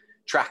that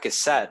track is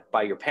set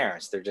by your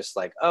parents. They're just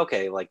like,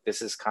 okay, like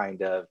this is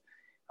kind of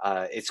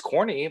it's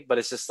corny, but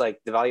it's just like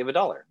the value of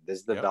 $1. This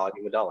is the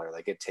value of $1.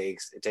 Like it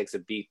takes a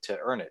beat to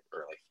earn it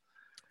early.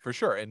 For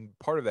sure. And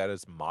part of that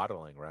is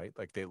modeling, right?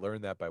 Like they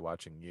learn that by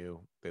watching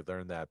you. They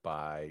learn that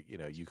by,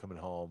 you coming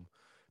home.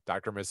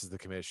 Dr. and Mrs. the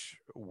Commish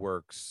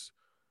works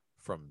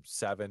from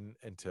 7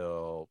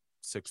 until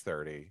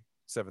 6:30,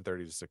 7:30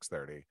 to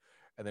 6:30,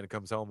 and then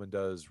comes home and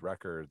does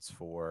records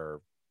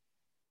for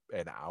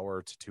an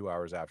hour to 2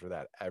 hours after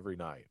that every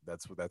night.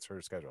 That's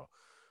her schedule.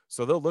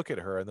 So they'll look at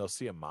her and they'll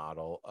see a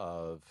model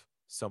of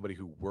somebody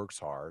who works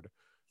hard,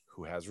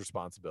 who has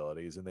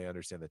responsibilities, and they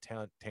understand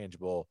the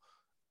tangible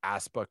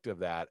aspect of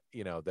that,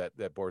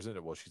 that bores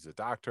into, well, she's a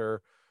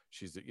doctor.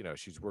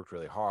 She's worked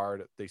really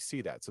hard. They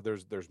see that. So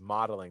there's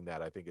modeling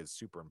that I think is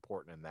super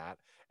important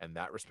in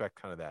that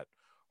respect, kind of that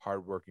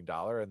hardworking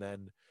dollar. And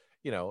then,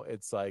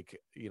 it's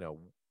like,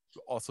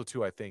 also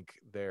too, I think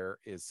there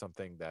is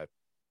something that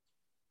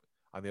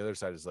on the other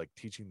side is like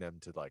teaching them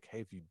to like, hey,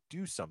 if you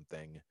do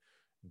something,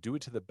 do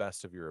it to the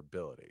best of your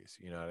abilities.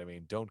 You know what I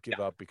mean? Don't give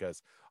up,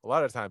 because a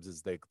lot of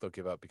times they'll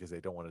give up because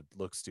they don't want to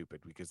look stupid,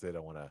 because they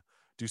don't want to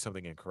do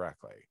something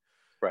incorrectly.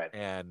 Right.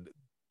 And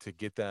to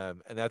get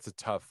them, and that's a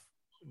tough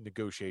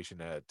negotiation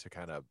to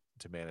kind of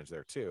to manage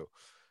there too,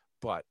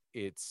 but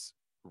it's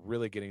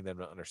really getting them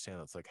to understand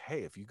it's like,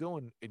 hey, if you go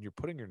in and you're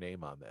putting your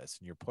name on this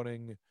and you're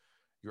putting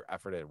your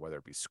effort in, whether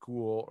it be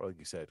school or like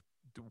you said,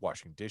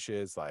 washing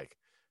dishes, like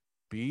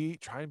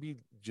try and be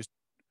just,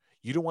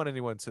 you don't want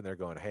anyone sitting there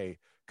going, hey,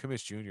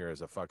 Commish Jr.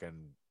 is a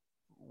fucking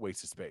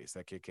waste of space.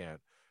 That kid can't,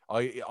 all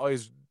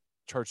he's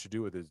charged to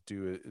do with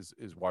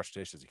is wash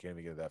dishes. You can't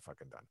even get that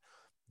fucking done.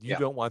 You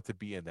don't want to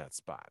be in that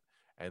spot.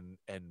 And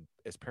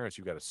as parents,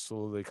 you've got to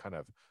slowly kind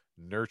of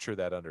nurture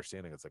that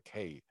understanding. It's like,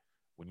 hey,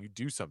 when you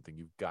do something,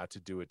 you've got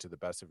to do it to the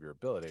best of your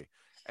ability.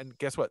 And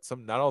guess what?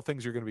 Not all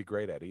things you're going to be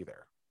great at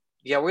either.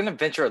 Yeah, we're going to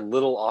venture a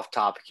little off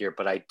topic here,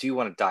 but I do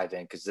want to dive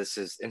in because this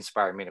has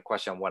inspired me in a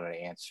question I wanted to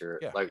answer,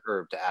 Yeah.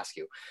 or to ask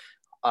you.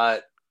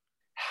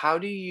 How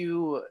do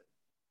you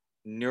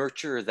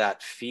nurture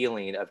that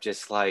feeling of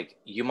just like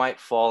you might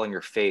fall on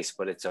your face,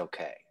 but it's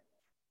okay?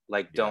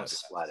 Like, don't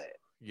Yes. sweat it.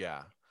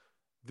 Yeah.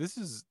 This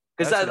is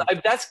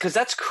Because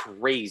that's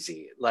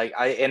crazy. Like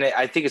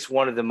I think it's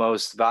one of the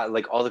most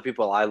like all the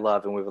people I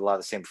love, and we have a lot of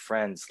the same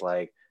friends.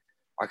 Like,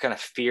 are kind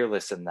of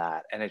fearless in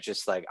that, and it's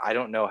just like I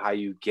don't know how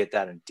you get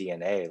that in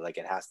DNA. Like,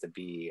 it has to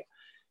be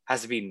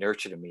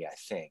nurtured in me, I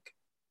think.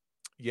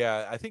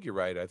 Yeah, I think you're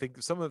right. I think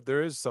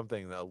there is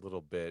something a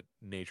little bit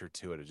nature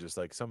to it. It's just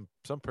like some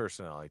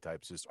personality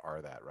types just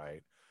are that,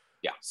 right?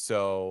 Yeah.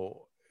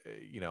 So,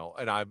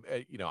 and I'm,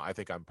 I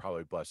think I'm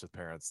probably blessed with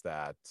parents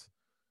that,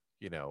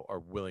 are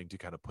willing to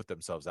kind of put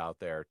themselves out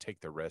there, take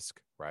the risk,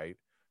 right?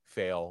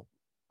 Fail,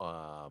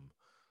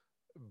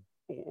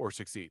 or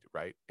succeed,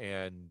 right?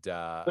 And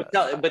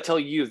But tell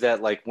you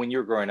that, like, when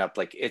you're growing up,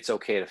 like, it's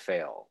okay to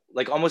fail,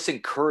 like almost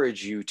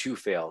encourage you to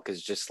fail,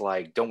 because just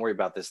like, don't worry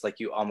about this, like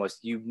you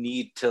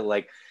need to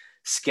like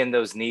skin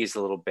those knees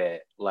a little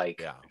bit,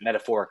 like,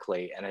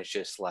 metaphorically, and it's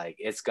just like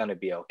it's gonna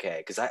be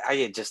okay, because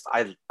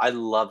I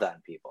love that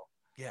in people.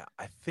 Yeah,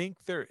 I think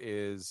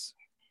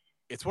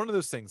it's one of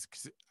those things,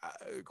 'cause,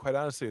 quite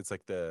honestly, it's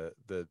like the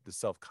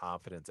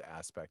self-confidence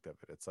aspect of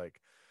it. It's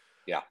like,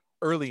 yeah,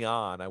 early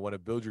on, I want to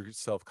build your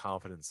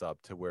self-confidence up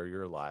to where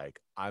you're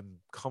like, I'm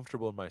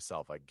comfortable in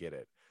myself. I get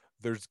it.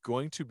 There's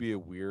going to be a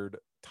weird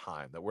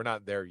time that we're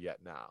not there yet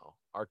now.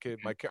 Our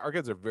kids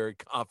are very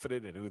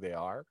confident in who they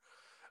are,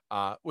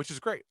 which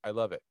is great. I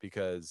love it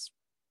because,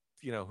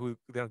 who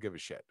they don't give a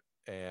shit.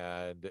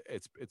 And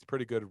it's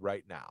pretty good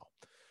right now.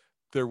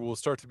 There will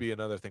start to be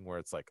another thing where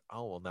it's like,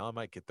 oh, well, now I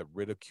might get the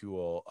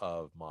ridicule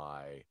of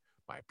my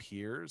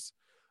peers.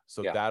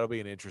 So that'll be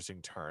an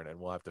interesting turn, and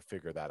we'll have to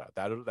figure that out.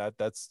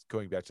 That's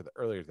going back to the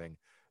earlier thing.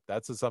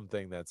 That's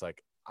something that's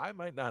like, I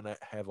might not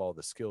have all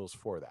the skills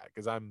for that,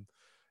 because I'm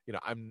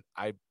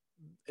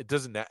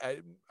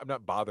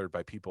not bothered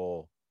by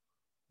people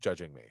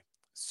judging me.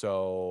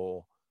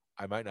 So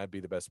I might not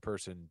be the best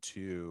person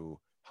to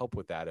help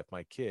with that if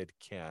my kid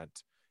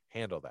can't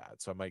handle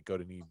that. So I might go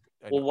to need.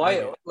 Well,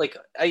 why? Like,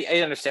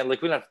 I understand.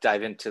 Like, we don't have to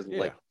dive into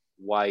like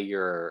why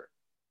you're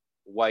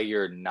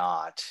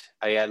not.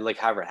 I like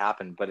however it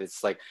happened, but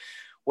it's like,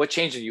 what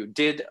changed you?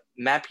 Did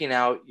mapping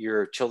out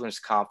your children's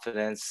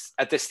confidence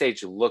at this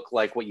stage look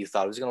like what you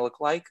thought it was going to look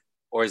like,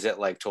 or is it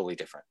like totally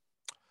different?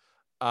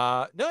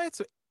 No,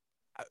 it's.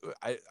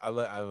 I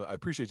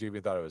appreciate you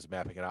even thought I was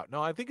mapping it out.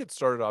 No, I think it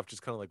started off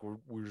just kind of like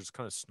we're just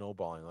kind of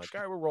snowballing. Like,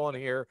 all right, we're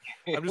rolling here.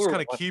 I'm just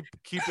kind of keep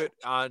it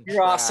on You're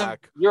track. Awesome.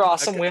 You're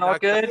awesome. We all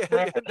good.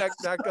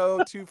 Not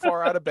go too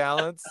far out of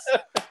balance.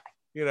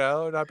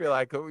 Not be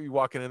like, you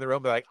walking in the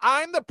room, be like,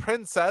 I'm the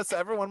princess,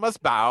 everyone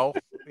must bow.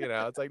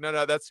 It's like,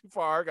 no, that's too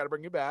far. Got to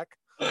bring you back.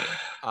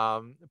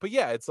 But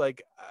yeah, it's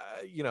like,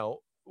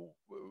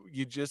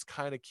 you just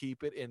kind of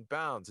keep it in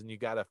bounds, and you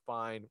got to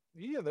find,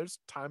 there's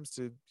times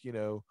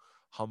to,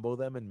 humble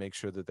them and make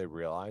sure that they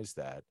realize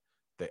that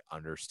they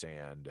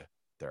understand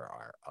there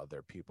are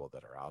other people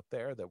that are out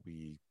there that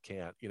we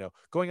can't,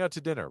 going out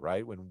to dinner,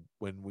 right? When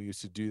we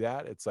used to do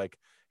that, it's like,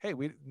 hey,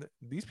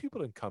 these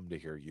people didn't come to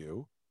hear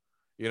you.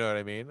 You know what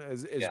I mean?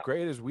 As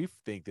great as we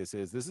think this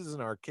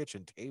isn't our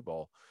kitchen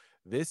table.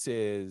 This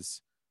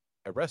is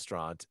a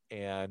restaurant,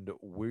 and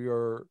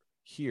we're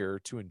here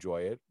to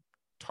enjoy it,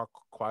 talk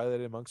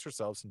quietly amongst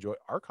ourselves, enjoy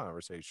our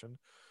conversation.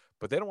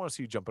 But they don't want to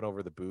see you jumping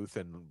over the booth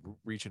and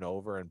reaching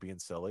over and being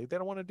silly. They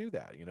don't want to do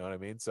that. You know what I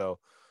mean? So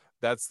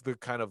that's the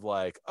kind of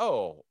like,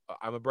 oh,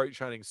 I'm a bright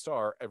shining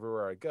star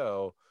everywhere I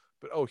go.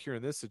 But, oh, here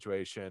in this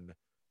situation,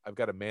 I've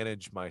got to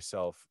manage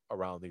myself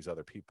around these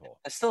other people.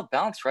 It's still a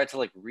balance, right? To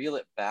like reel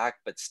it back,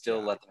 but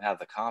still let them have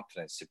the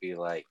confidence to be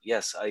like,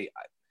 yes,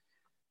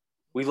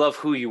 we love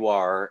who you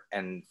are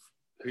and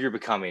who you're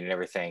becoming and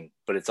everything.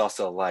 But it's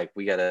also like,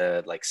 we got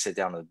to like sit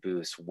down in the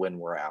booth when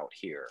we're out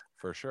here.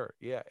 For sure.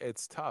 Yeah,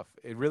 it's tough.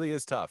 It really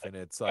is tough. And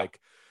it's like,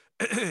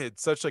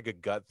 it's such like a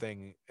gut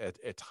thing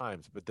at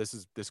times. But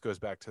this goes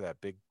back to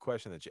that big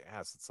question that you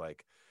asked. It's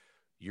like,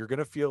 you're going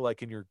to feel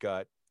like in your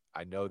gut,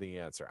 I know the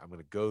answer. I'm going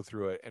to go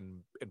through it. And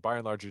by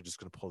and large, you're just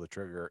going to pull the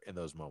trigger in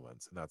those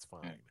moments. And that's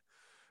fine.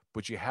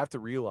 But you have to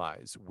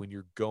realize when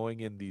you're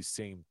going in these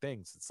same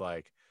things, it's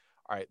like,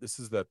 all right, this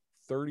is the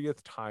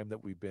 30th time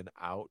that we've been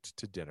out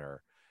to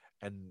dinner.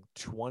 And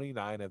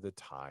 29 of the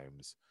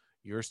times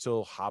you're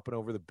still hopping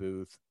over the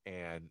booth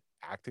and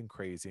acting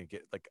crazy and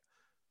get like,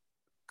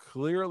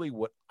 clearly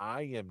what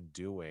I am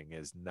doing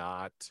is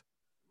not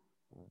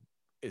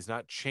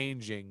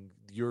changing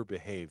your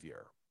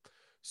behavior.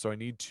 So I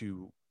need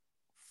to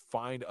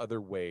find other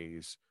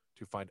ways,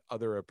 to find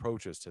other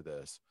approaches to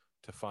this,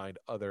 to find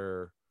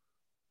other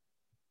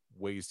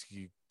ways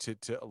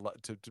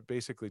to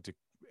basically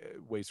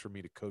ways for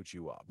me to coach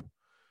you up.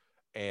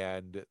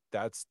 And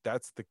that's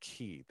the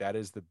key. That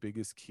is the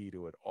biggest key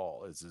to it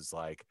all, is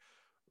like,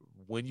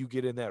 when you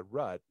get in that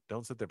rut,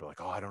 don't sit there and be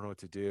like, oh, I don't know what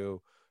to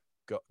do.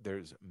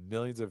 There's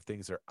millions of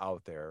things that are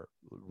out there.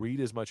 Read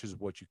as much as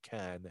what you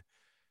can.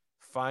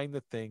 Find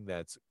the thing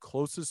that's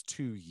closest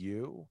to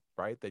you,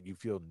 right? That you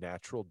feel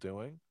natural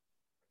doing.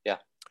 Yeah.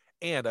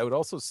 And I would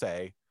also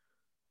say,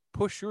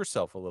 push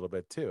yourself a little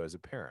bit too as a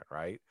parent,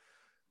 right?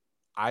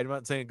 I'm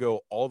not saying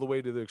go all the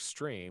way to the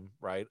extreme,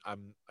 right? I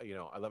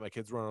let my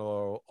kids run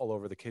all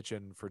over the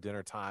kitchen for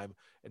dinner time,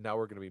 and now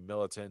we're going to be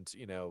militant,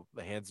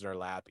 the hands in our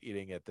lap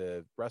eating at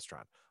the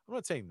restaurant. I'm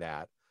not saying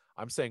that.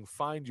 I'm saying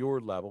find your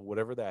level,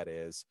 whatever that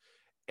is,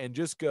 and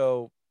just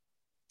go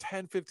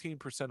 10,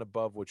 15%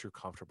 above what you're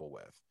comfortable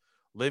with.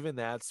 Live in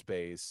that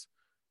space,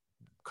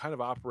 kind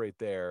of operate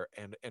there,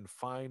 and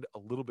find a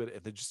little bit,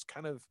 and then just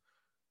kind of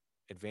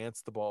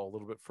advance the ball a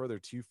little bit further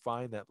till you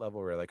find that level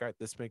where you're like, all right,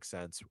 this makes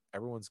sense.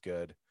 Everyone's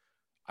good.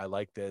 I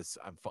like this.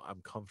 I'm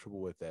comfortable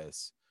with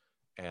this.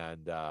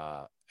 And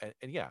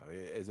yeah,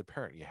 as a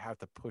parent, you have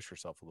to push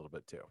yourself a little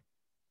bit too.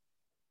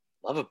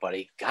 Love it,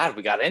 buddy. God,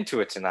 we got into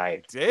it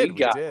tonight. We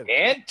got did.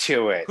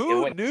 into it.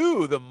 Who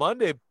knew the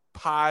Monday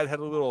pod had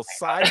a little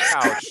side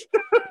couch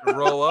to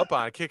roll up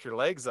on, kick your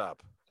legs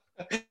up?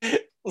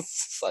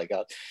 It's like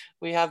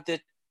we have the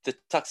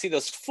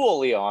tuxedos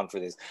fully on for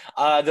this.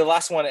 The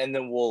last one, and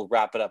then we'll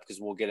wrap it up because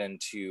we'll get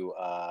into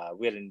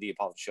we had the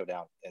Apollo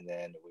Showdown, and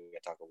then we're gonna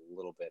talk a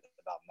little bit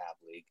about Mab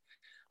League.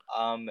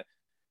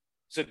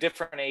 So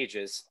different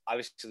ages,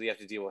 obviously you have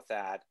to deal with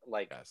that.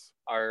 Like, yes.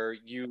 Are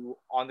you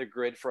on the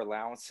grid for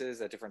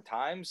allowances at different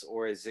times,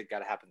 or is it got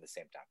to happen at the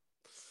same time?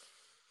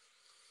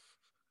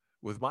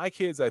 With my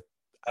kids, you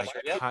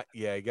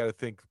got to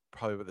think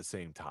probably about the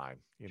same time.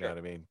 You know what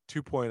I mean?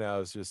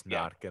 2.0 is just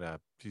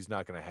she's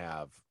not gonna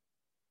have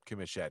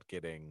Kimishette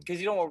getting,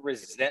 because you don't want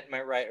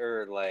resentment, right?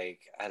 Or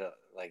like, I don't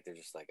like, they're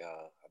just like,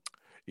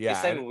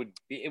 yeah,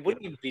 it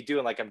wouldn't even be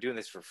doing like, I'm doing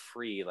this for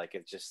free. Like,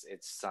 it's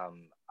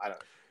some, I don't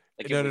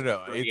like,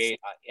 no, it's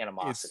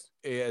animosity.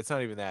 It's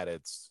not even that.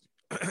 It's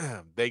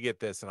they get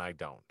this and I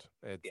don't.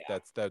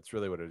 That's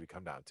really what it would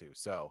come down to.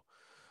 So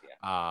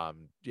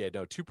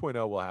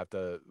 2.0 will have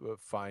to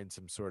find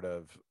some sort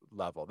of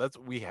level.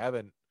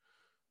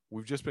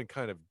 We've just been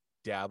kind of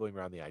dabbling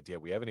around the idea.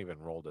 We haven't even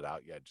rolled it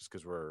out yet, just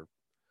because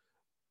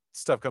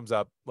stuff comes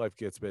up, life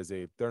gets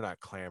busy. They're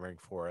not clamoring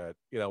for it.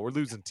 We're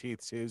losing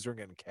teeth too. So we're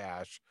getting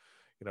cash.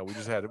 We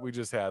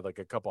just had like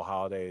a couple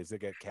holidays. They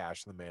get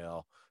cash in the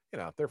mail.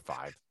 They're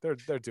fine. They're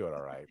doing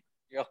all right.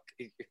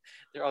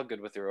 They're all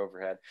good with their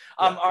overhead.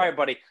 All right,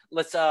 buddy.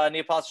 Let's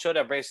Neapolitan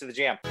Showdown, bring us to the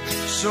jam.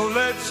 So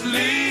let's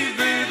leave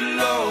it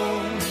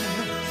alone,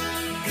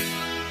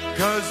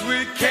 'cause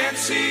we can't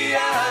see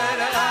eye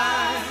to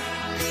eye.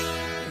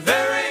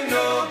 There ain't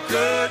no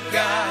good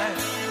guy.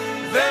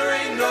 There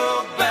ain't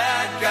no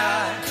bad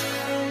guy.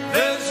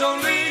 There's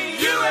only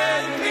you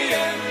and me,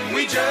 and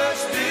we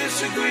just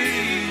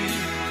disagree.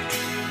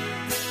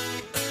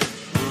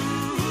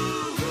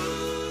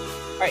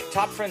 All right,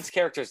 top Friends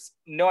characters.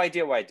 No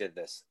idea why I did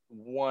this.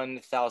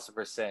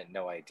 1,000%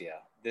 no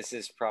idea. This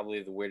is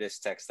probably the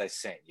weirdest text I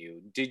sent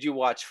you. Did you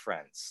watch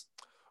Friends?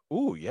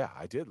 Oh yeah,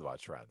 I did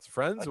watch Friends.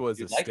 Friends was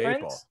a staple.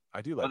 Friends?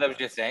 I do like. Oh, that was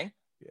just saying.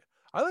 Yeah,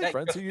 I like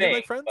Friends. So you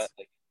like Friends?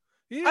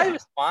 Yeah, I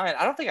was fine.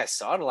 I don't think I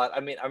saw it a lot.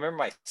 I mean, I remember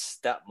my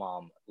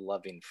stepmom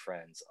loving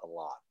Friends a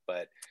lot,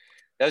 but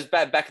that was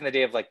back in the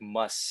day of like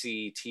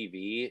must-see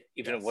TV.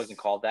 Even if it wasn't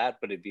called that,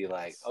 but it'd be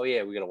like, oh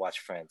yeah, we gotta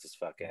watch Friends. It's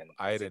fucking.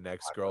 I had an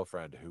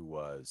ex-girlfriend who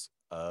was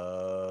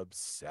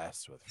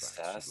obsessed with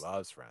Friends. She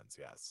loves Friends.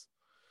 Yes.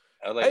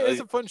 It's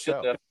a fun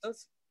show.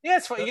 Yeah,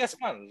 it's fun. Yeah, it's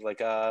fun.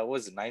 Like, what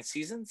was it, 9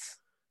 seasons?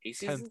 8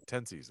 seasons?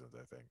 10 seasons,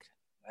 I think.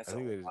 That's a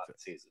lot of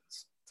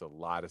seasons. It's a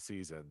lot of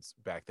seasons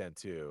back then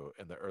too.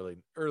 In the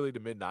early to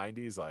mid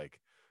 90s, like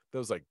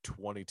those like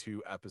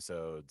 22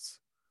 episodes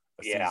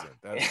a season.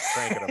 That was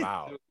cranking them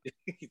out.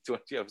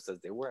 22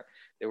 episodes. They were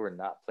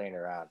not playing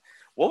around.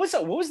 What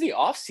was the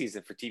off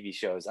season for TV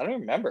shows? I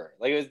don't remember.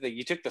 Like, it was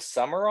you took the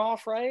summer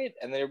off, right?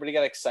 And then everybody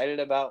got excited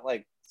about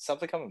like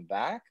something coming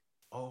back.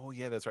 Oh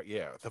yeah, that's right.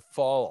 Yeah, the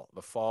fall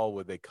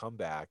would they come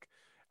back?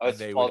 Oh, and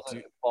they would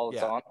do, fall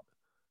it's on.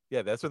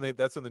 Yeah, that's when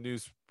the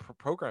news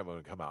program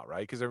would come out,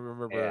 right? Because I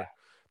remember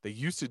they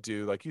used to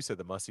do, like you said,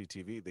 the must-see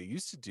TV. They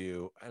used to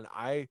do, and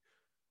I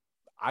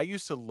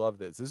used to love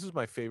this. This was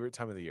my favorite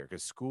time of the year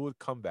because school would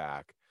come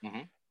back,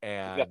 and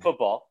you got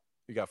football.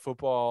 You got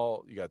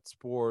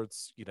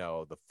sports.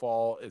 The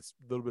fall, it's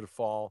a little bit of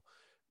fall,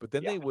 but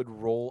then they would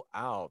roll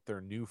out their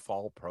new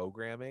fall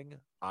programming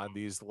on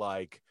these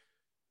like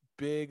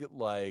big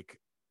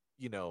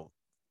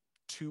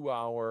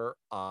 2-hour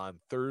on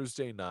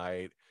Thursday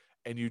night,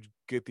 and you'd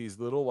get these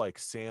little like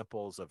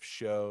samples of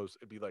shows.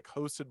 It'd be like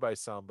hosted by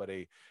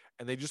somebody,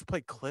 and they just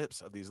play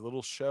clips of these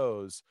little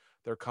shows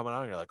they're coming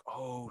out, and you're like,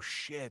 oh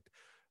shit,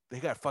 they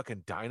got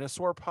fucking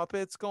dinosaur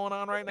puppets going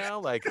on right now.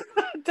 Like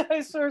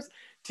dinosaurs,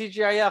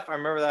 TGIF. I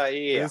remember that.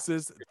 Yeah.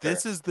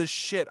 This is the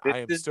shit. I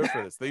am stoked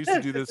for this. They used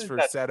to do this for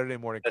Saturday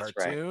morning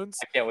cartoons.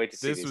 Right. I can't wait to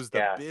see this. Was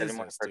the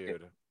business,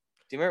 dude.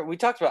 Do you remember we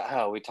talked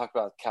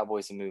about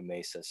Cowboys and Moo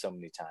Mesa so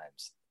many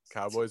times?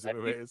 Cowboys and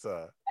Moo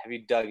Mesa. Have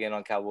you dug in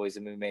on Cowboys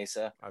and Moo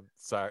Mesa? I'm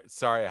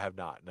sorry, I have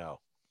not. No.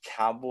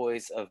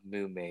 Cowboys of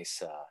Moo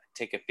Mesa.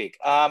 Take a peek.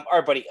 All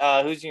right, buddy.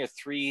 Who's in your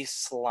 3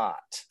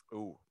 slot?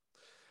 Ooh.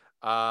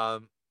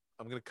 I'm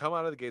gonna come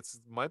out of the gates.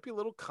 It might be a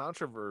little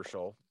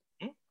controversial.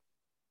 Hmm?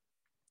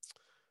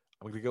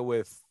 I'm gonna go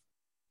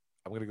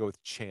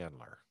with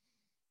Chandler.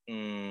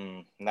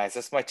 Nice.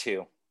 That's my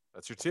 2.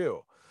 That's your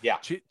 2. Yeah.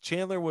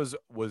 Chandler was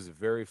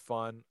very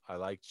fun. I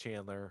liked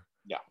Chandler.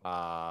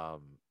 Yeah.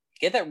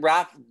 Get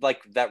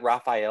that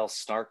Raphael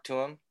snark to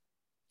him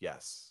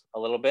Yes. a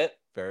little bit.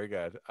 Very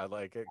good. I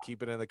like it.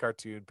 Keep it in the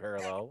cartoon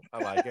parallel. I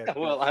like it.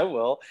 Well, I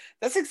will.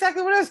 That's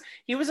exactly what it is.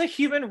 He was a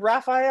human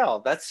Raphael.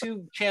 That's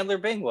who Chandler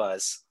Bing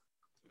was.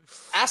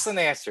 Asked and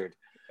answered.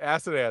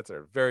 Asked and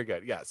answered. Very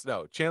good. Yes.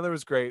 No, Chandler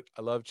was great.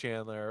 I love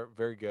Chandler.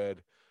 Very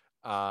good.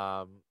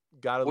 Got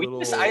a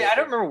little. I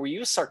don't remember. Were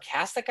you a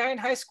sarcastic guy in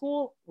high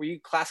school? Were you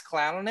class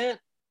clowning it?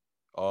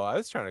 Oh, I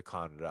was trying to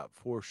clown it up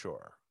for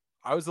sure.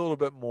 I was a little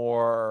bit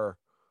more,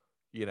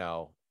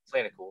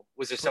 Playing it cool.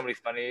 Was there somebody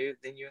funnier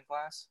than you in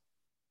class?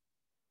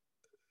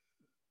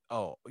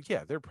 Oh,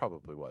 yeah, there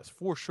probably was.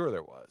 For sure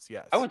there was.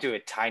 Yes. I went to a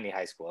tiny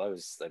high school. I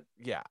was like,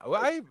 yeah.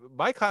 Well,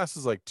 my class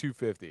was like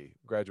 250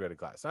 graduated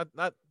class.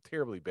 Not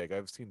terribly big.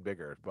 I've seen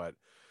bigger, but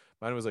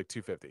mine was like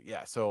 250.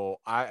 Yeah. So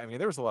I mean,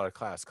 there was a lot of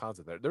class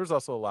content there. There was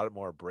also a lot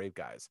more brave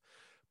guys,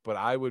 but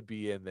I would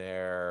be in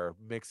there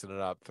mixing it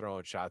up,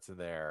 throwing shots in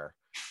there.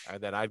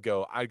 And then I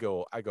go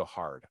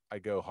hard. I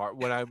go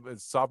hard. When I'm a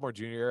sophomore,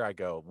 junior, I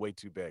go way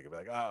too big. I'd be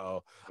like,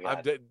 uh-oh,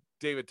 I'm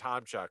David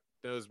Tomchuk,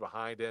 nose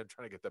behind him,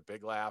 trying to get the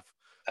big laugh.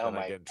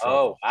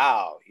 Oh,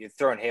 wow. You're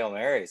throwing Hail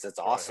Marys. That's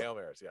awesome. Hail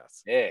Marys,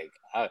 yes. Big.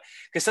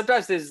 Because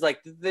sometimes there's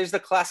the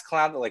class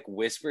clown that like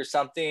whispers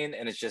something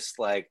and it's just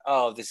like,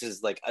 oh, this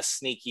is like a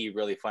sneaky,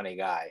 really funny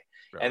guy.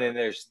 Right. And then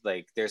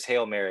there's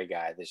Hail Mary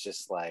guy that's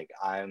just like,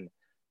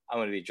 I'm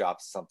going to be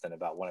dropped something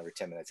about 1 every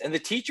 10 minutes. And the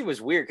teacher was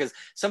weird because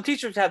some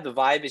teachers have the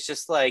vibe. It's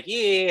just like,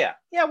 yeah,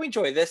 we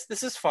enjoy this.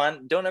 This is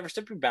fun. Don't ever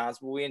step your bounds,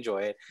 but we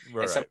enjoy it.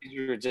 Right, and some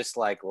teachers are just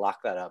like,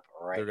 lock that up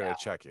right now. They're going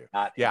to check you.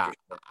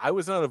 I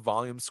was not a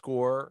volume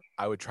score.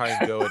 I would try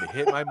and go and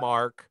hit my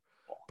mark,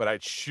 but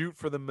I'd shoot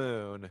for the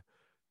moon.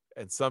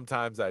 And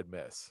sometimes I'd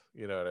miss.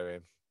 You know what I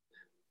mean?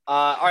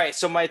 All right.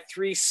 So my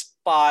 3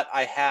 spot,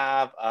 I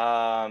have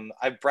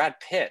Brad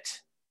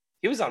Pitt.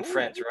 He was on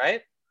Friends,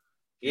 right?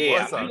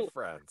 Yeah, on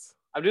Friends.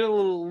 I'm doing a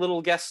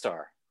little guest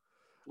star.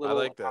 I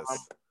like this.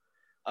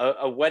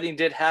 A wedding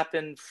did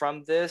happen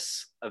from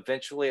this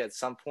eventually at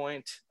some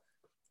point.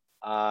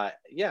 I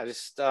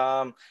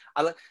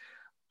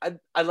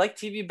like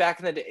TV back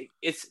in the day.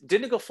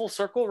 Didn't go full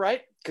circle,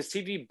 right? Because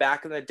TV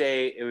back in the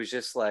day, it was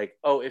just like,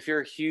 oh, if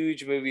you're a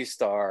huge movie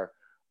star,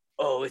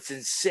 oh, it's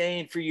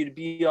insane for you to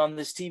be on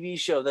this TV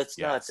show. That's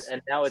nuts.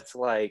 And now it's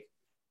like,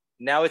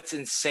 it's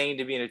insane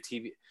to be in a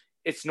TV.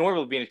 It's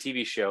normal to be in a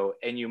TV show,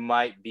 and you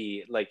might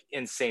be like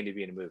insane to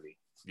be in a movie.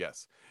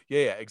 Yes.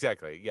 Yeah,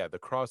 exactly. Yeah, the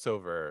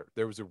crossover.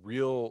 There was a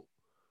real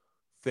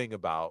thing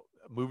about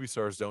movie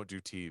stars don't do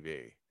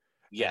TV.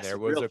 Yes, there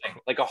was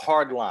like a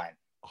hard line.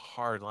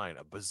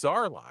 A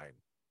bizarre line.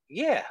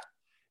 Yeah.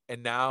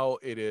 And now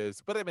it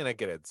is, but I mean, I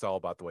get it. It's all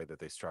about the way that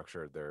they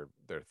structured their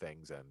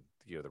things and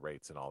the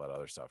rates and all that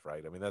other stuff,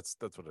 right? I mean, that's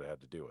what it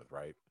had to do with,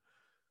 right?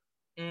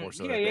 More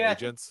so than the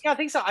agents. Yeah, I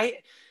think so.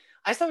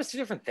 I thought it was 2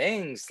 different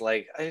things.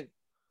 Like I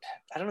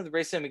don't know the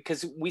race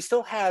because we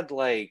still had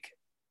like,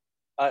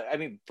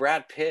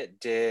 Brad Pitt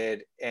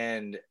did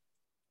and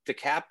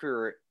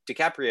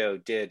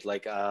DiCaprio did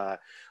like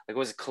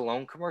was it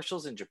cologne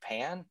commercials in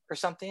Japan or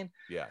something?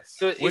 Yes.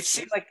 So it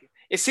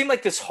seemed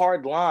like this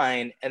hard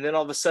line, and then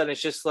all of a sudden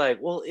it's just like,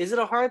 well, is it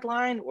a hard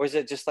line or is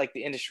it just like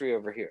the industry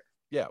over here?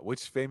 Yeah,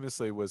 which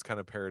famously was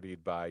kind of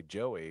parodied by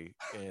Joey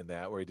in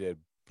that where he did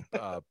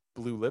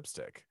blue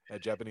lipstick, a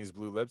Japanese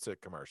blue lipstick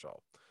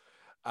commercial.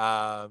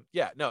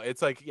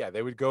 It's like,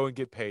 they would go and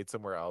get paid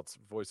somewhere else,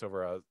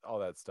 voiceover, all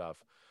that stuff.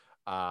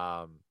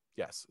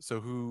 Yes.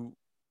 So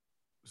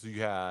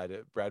you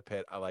had Brad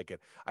Pitt. I like it.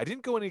 I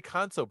didn't go any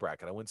console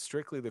bracket. I went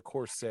strictly the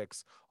core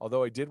 6,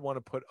 although I did want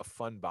to put a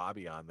fun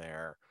Bobby on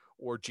there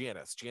or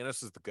Janice.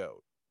 Janice is the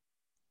GOAT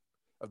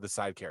of the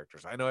side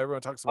characters. I know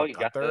everyone talks about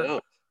Gunther.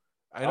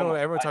 I know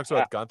everyone talks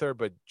about Gunther,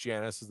 but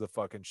Janice is the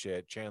fucking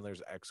shit.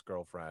 Chandler's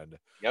ex-girlfriend.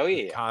 Oh,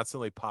 yeah.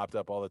 Constantly popped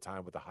up all the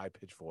time with a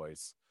high-pitched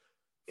voice.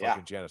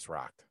 Fucking Janice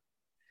rocked.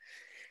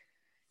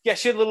 Yeah,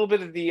 she had a little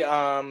bit of the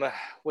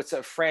what's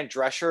that Fran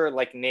Drescher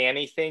like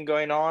nanny thing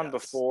going on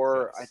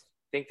before. Yes. I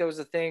think that was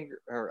a thing,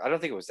 or I don't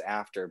think it was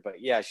after,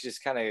 but yeah, she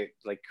just kind of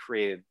like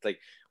created like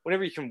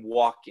whenever you can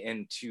walk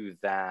into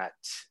that,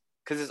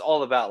 because it's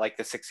all about like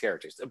the 6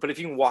 characters. But if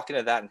you can walk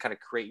into that and kind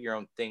of create your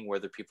own thing where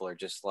the people are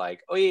just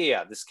like, oh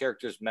yeah, this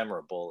character's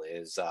memorable,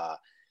 is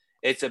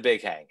it's a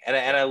big hang. And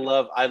I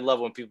love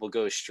when people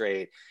go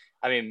straight.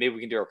 I mean, maybe we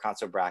can do our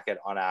console bracket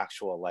on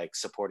actual like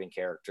supporting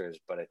characters,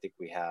 but I think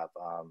we have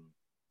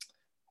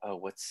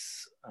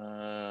what's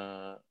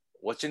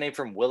your name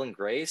from Will and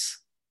Grace?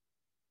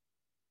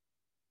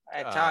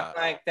 I talk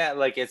like that,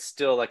 like it's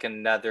still like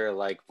another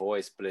like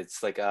voice, but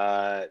it's like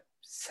what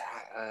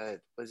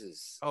is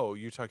this? Oh,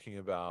 you're talking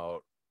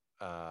about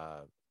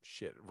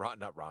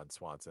Not Ron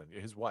Swanson,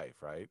 his wife,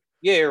 right?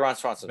 Yeah, Ron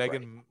Swanson.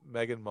 Right.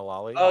 Megan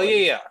Mullally. Oh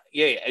yeah,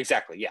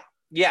 exactly.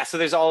 Yeah. So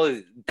there's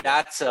all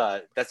that's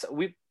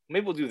we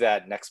maybe we'll do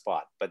that next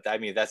spot, but I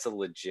mean that's a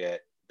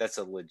legit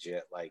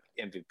like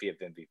MVP of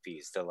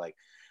MVPs to like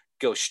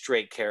go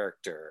straight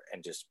character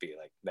and just be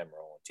like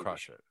memorable and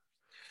crush it.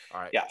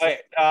 All right. Yeah. All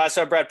right.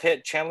 So Brad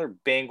Pitt, Chandler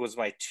Bing was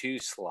my 2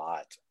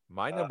 slot.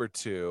 My number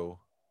 2,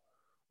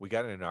 we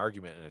got in an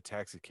argument in a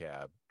taxi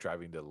cab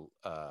driving to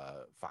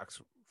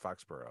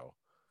Foxborough.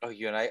 Oh,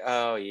 you and I.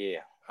 Oh yeah.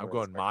 I'm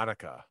going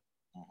Monica.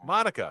 Mm-hmm.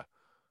 Monica,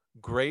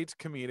 great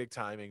comedic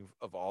timing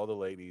of all the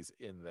ladies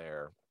in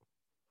there.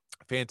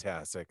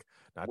 Fantastic.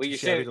 Not too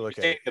shabby to look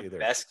at either.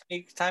 Best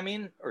comedic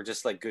timing or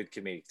just like good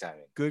comedic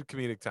timing? Good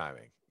comedic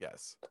timing,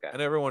 yes. Okay.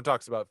 And everyone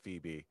talks about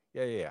Phoebe.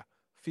 Yeah.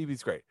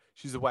 Phoebe's great.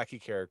 She's a wacky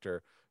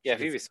character. Yeah,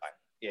 Phoebe's fine.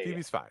 Yeah,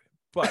 Phoebe's fine.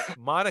 But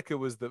Monica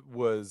was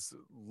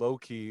low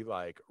key,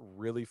 like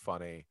really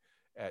funny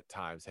at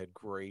times. Had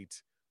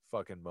great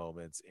fucking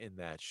moments in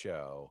that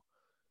show,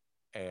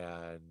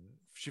 and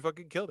she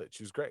fucking killed it.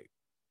 She was great.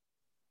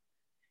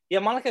 Yeah,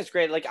 Monica's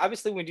great. Like,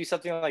 obviously, when we do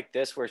something like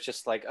this, where it's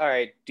just like, all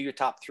right, do your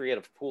top 3 out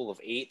of a pool of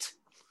 8,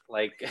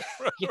 like,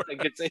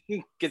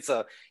 gets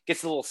a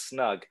little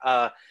snug.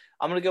 I'm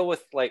gonna go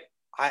with like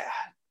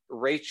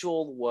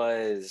Rachel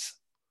was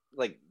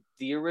like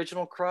the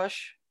original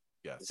crush.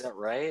 Yes, is that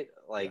right?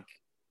 Like,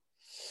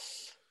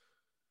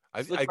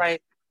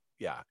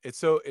 yeah.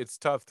 It's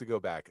tough to go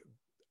back.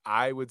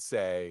 I would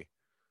say,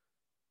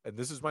 and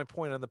this is my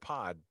point on the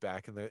pod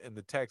back in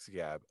the taxi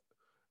cab.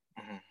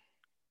 Mm-hmm.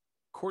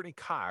 Courtney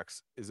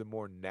Cox is a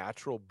more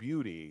natural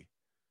beauty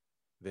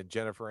than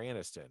Jennifer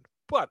Aniston,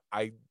 but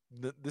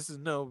this is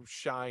no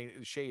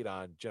shade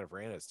on Jennifer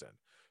Aniston.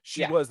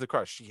 She was the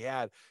crush.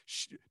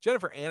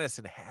 Jennifer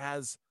Aniston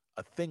has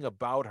a thing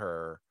about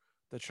her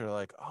that you're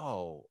like,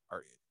 oh,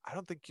 I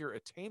don't think you're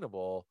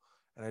attainable,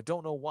 and I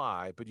don't know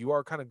why, but you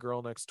are kind of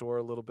girl next door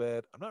a little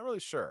bit. I'm not really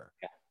sure.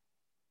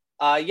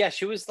 Yeah,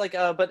 she was like,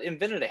 but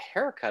invented a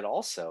haircut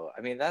also.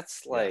 I mean,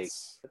 that's like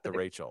the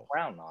Rachel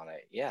crown on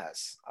it.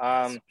 Yes.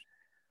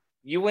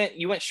 You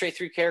went straight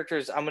through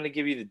characters. I'm gonna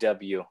give you the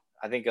W.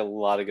 I think a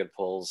lot of good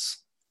pulls.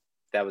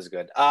 That was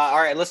good.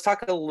 All right, let's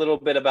talk a little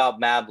bit about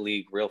Mab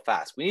League real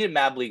fast. We need a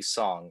Mab League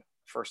song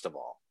first of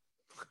all.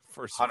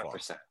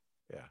 100%.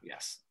 Yeah.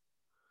 Yes.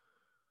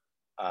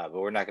 But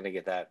we're not gonna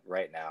get that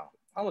right now.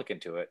 I'll look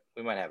into it.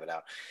 We might have it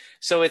out.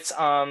 So it's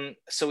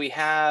so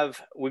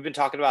we've been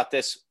talking about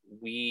this.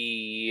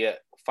 We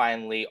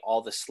finally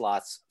all the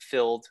slots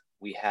filled.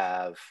 We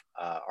have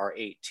our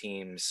 8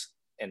 teams,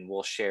 and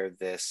we'll share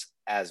this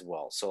as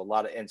well. So a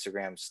lot of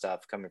Instagram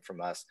stuff coming from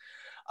us.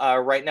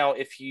 Right now,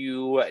 if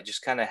you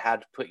just kind of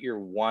had to put your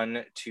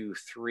 1, 2,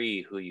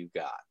 3, who you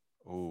got?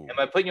 Ooh. Am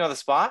I putting you on the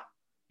spot?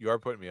 You are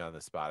putting me on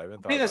the spot. I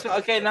haven't thought about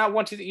okay, not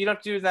 1, 2. You don't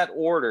have to do it in that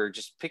order.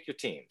 Just pick your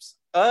teams.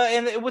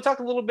 And we'll talk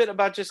a little bit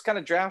about just kind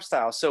of draft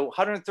style. So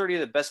 130 of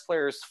the best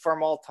players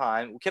from all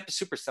time. We kept it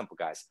super simple,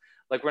 guys.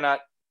 Like we're not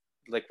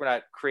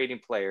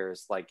creating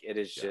players. Like it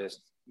is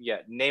just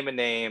name a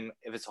name.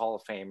 If it's Hall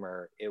of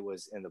Famer, it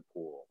was in the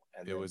pool.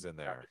 And it was in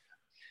there.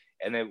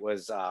 And it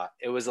was a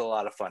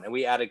lot of fun. And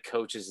we added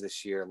coaches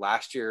this year.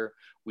 Last year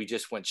we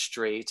just went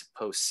straight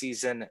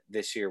postseason.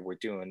 This year we're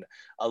doing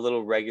a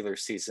little regular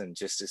season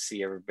just to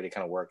see everybody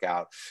kind of work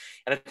out.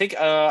 And I think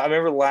I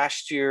remember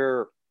last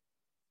year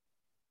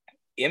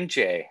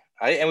MJ,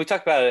 and we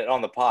talked about it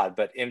on the pod,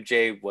 but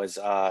MJ was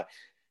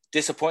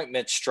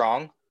disappointment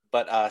strong,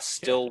 but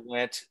still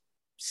went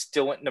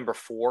number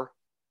 4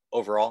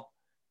 overall.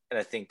 And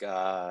I think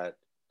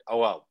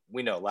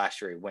we know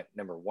last year he went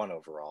number 1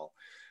 overall.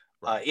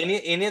 Right.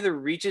 Any other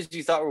reaches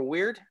you thought were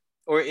weird,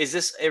 or is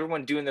this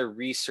everyone doing their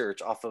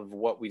research off of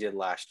what we did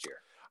last year?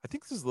 I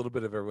think this is a little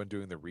bit of everyone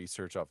doing the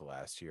research off of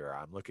last year.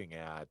 I'm looking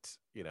at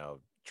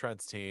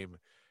Trent's team.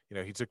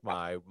 He took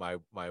my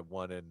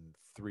 1 and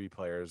 3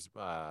 players,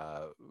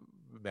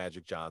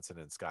 Magic Johnson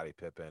and Scottie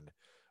Pippen.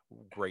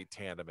 Great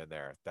tandem in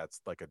there.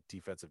 That's like a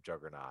defensive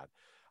juggernaut.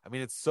 I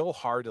mean, it's so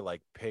hard to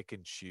like pick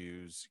and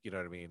choose. You know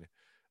what I mean?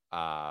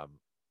 I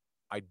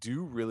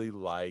do really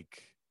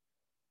like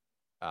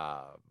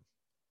I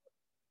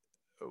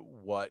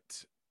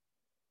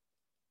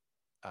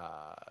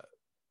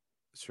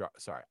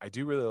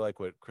do really like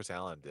what Chris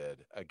Allen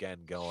did. Again,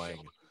 going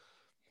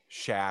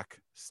Shaq,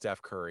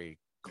 Steph Curry,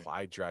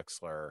 Clyde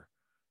Drexler,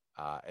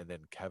 and then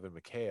Kevin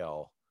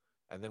McHale,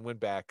 and then went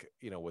back,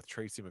 with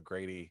Tracy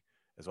McGrady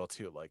as well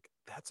too. Like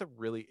that's a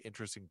really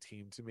interesting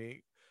team to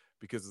me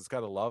because it's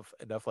got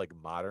enough like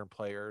modern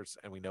players,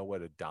 and we know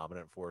what a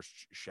dominant force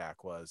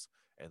Shaq was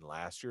in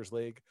last year's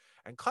league,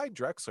 and Clyde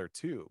Drexler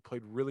too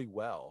played really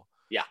well.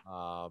 Yeah.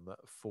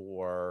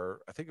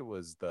 For I think it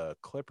was the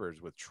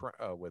Clippers with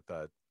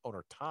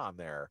owner Tom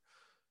there,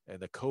 and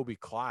the Kobe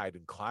Clyde,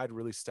 and Clyde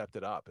really stepped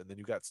it up. And then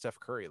you got Steph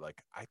Curry.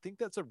 Like I think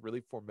that's a really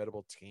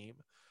formidable team.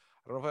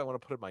 I don't know if I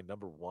want to put it my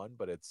number 1,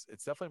 but it's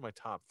definitely my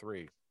top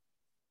 3.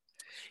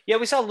 Yeah,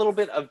 we saw a little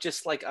bit of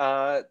just like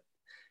a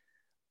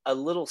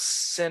little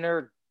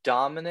center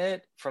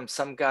dominant from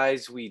some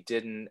guys we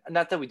didn't,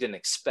 not that we didn't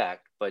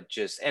expect, but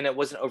just, and it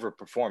wasn't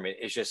overperforming.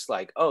 It's just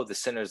like, oh, the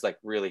center's like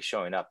really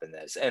showing up in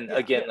this. And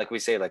again, like we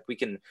say, like we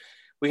can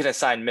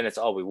assign minutes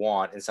all we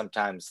want. And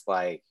sometimes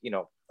like, you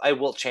know, I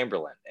Wilt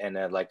Chamberlain and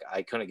like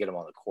I couldn't get him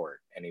on the court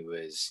and he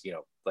was, you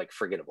know, like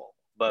forgettable.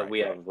 But we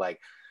have like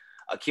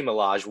Akeem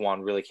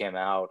Olajuwon really came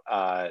out.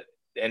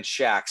 And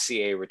Shaq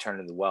CA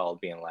returning to the well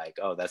being like,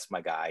 oh, that's my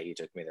guy. He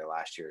took me there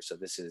last year. So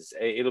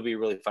it'll be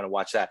really fun to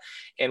watch that.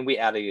 And we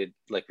added,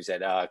 like we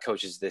said,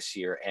 coaches this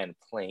year and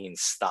playing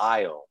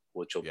style,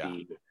 which will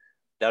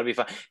that'll be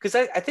fun. Because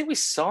I think we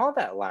saw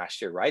that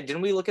last year, right?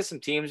 Didn't we look at some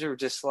teams who were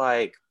just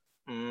like,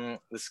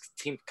 this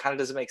team kind of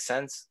doesn't make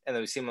sense. And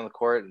then we see them on the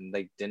court and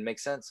they didn't make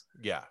sense.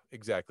 Yeah,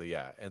 exactly.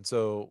 Yeah. And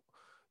so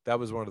that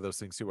was one of those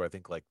things too, where I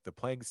think like the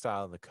playing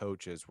style and the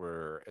coaches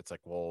where it's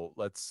like, well,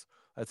 let's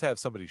have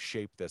somebody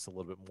shape this a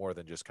little bit more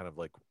than just kind of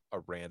like a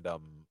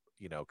random,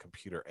 you know,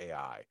 computer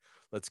AI.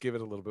 Let's give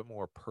it a little bit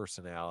more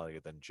personality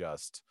than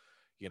just,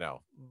 you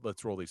know,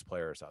 let's roll these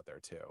players out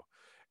there too.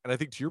 And I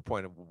think to your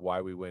point of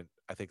why we went,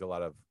 I think a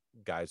lot of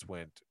guys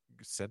went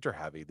center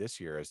heavy this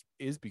year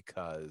is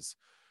because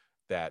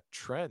that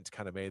Trent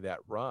kind of made that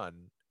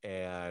run.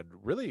 And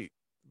really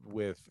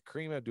with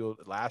Kareem Abdul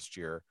last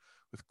year,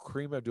 with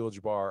Kareem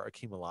Abdul-Jabbar,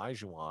 Akeem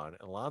Olajuwon,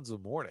 and Alonzo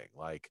Mourning,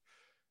 like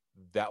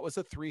that was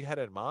a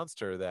three-headed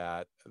monster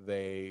that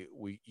it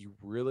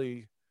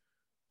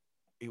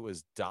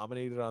was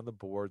dominated on the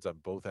boards on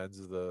both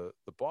ends of the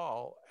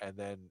ball. And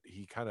then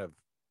he kind of,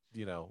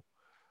 you know,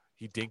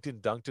 he dinked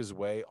and dunked his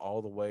way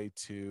all the way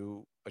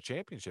to a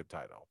championship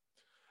title.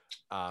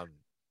 That's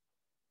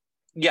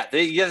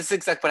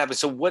exactly what happened.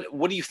 So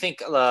what do you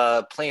think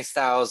playing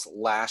styles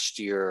last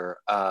year?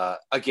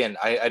 Again,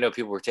 I know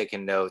people were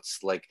taking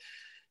notes. Like,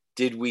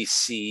 did we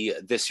see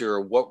this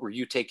year? What were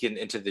you taking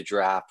into the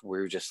draft where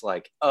you're just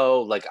like,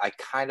 oh, like I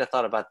kind of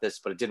thought about this,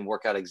 but it didn't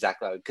work out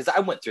exactly because I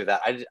went through that.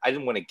 I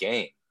didn't win a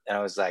game, and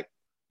I was like,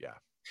 yeah,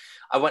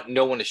 I want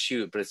no one to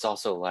shoot, but it's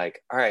also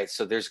like, all right,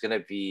 so there's gonna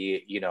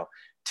be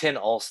 10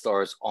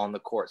 all-stars on the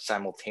court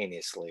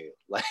simultaneously.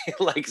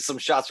 Like some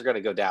shots are going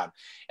to go down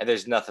and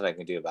there's nothing I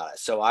can do about it.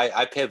 So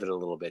I pivoted a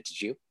little bit. Did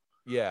you?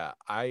 Yeah.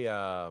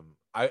 I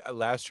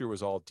last year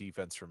was all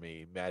defense for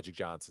me. Magic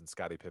Johnson,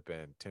 Scottie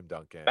Pippen, Tim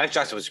Duncan. Magic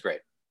Johnson was great.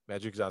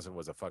 Magic Johnson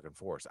was a fucking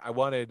force. I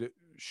wanted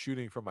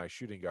shooting from my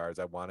shooting guards.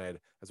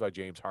 That's why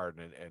James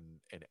Harden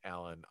and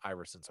Allen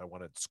Iverson. So I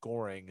wanted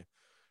scoring,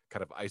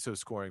 kind of ISO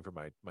scoring for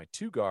my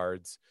two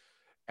guards.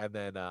 And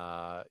then,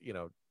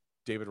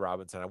 David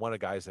Robinson. I wanted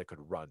guys that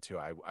could run too.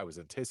 I was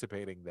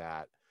anticipating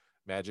that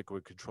Magic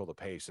would control the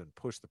pace and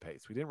push the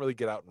pace. We didn't really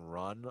get out and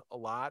run a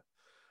lot,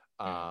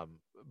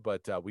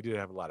 but we did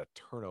have a lot of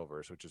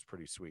turnovers, which is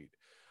pretty sweet.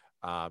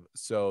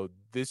 So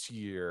this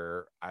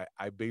year, I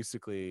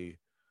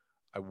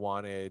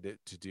wanted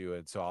to do,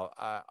 and so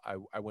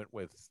I went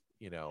with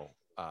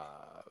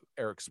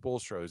Eric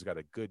Spoelstra, who's got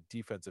a good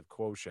defensive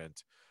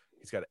quotient.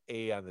 He's got an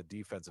A on the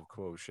defensive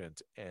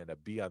quotient and a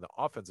B on the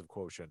offensive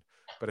quotient.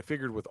 But I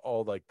figured with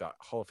all like the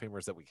Hall of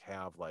Famers that we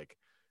have, like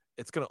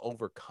it's going to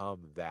overcome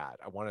that.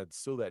 I wanted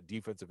still that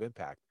defensive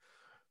impact,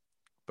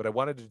 but I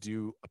wanted to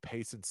do a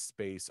pace and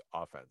space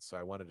offense. So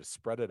I wanted to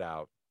spread it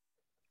out.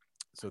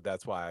 So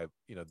that's why,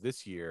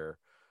 this year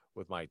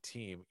with my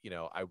team,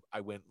 I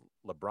went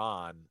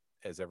LeBron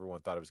as everyone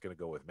thought I was going to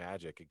go with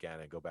Magic again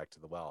and go back to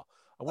the well.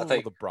 I went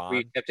with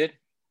LeBron.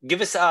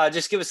 Give us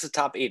the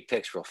top 8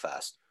 picks real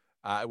fast.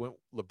 I went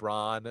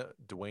LeBron,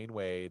 Dwayne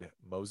Wade,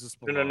 Moses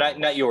Malone. No,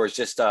 not yours.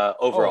 Just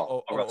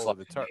overall.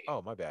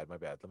 My bad.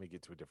 Let me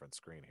get to a different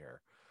screen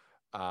here.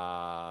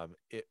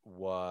 It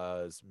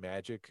was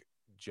Magic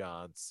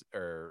Johnson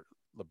or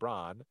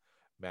LeBron,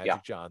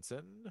 Magic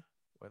Johnson.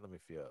 Wait, let me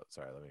feel.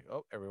 Sorry,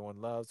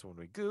 everyone loves when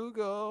we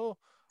Google.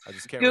 I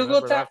just can't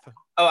remember that.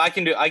 Oh, I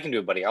can do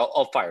it, buddy.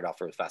 I'll fire it off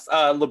really fast.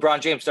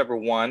 LeBron James number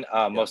 1.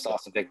 Most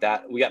awesome pick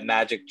that. We got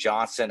Magic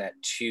Johnson at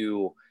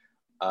 2.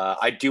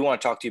 I do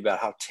want to talk to you about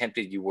how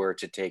tempted you were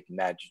to take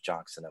Magic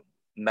Johnson at 1.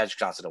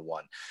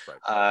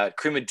 Right.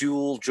 Kareem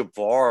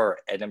Abdul-Jabbar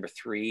at number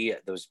 3.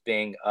 Those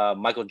being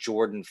Michael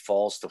Jordan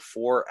falls to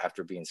 4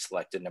 after being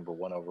selected number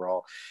 1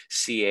 overall.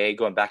 CA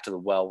going back to the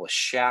well with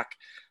Shaq.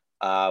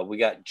 We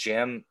got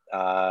Jim,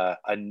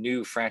 a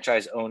new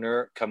franchise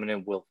owner coming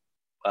in with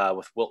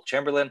Wilt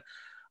Chamberlain.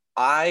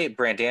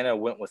 Brandana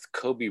went with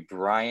Kobe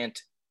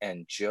Bryant,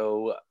 and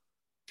Joe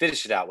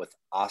finished it out with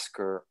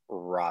Oscar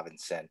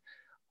Robinson.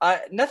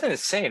 Nothing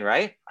insane,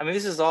 right? I mean,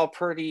 this is all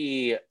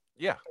pretty.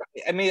 Yeah.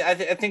 I mean, I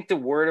think the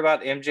word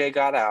about MJ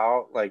got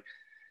out. Like,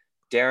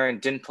 Darren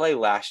didn't play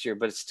last year,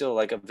 but it's still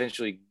like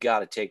eventually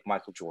got to take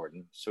Michael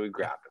Jordan, so we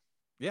grabbed him.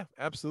 Yeah,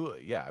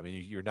 absolutely. Yeah, I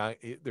mean, you're not.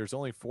 There's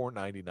only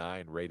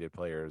 499 rated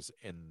players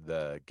in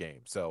the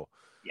game, so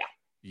yeah,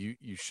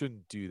 you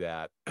shouldn't do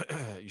that.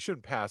 You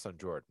shouldn't pass on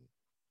Jordan.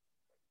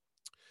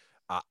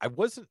 I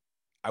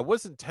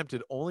wasn't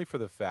tempted only for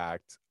the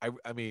fact.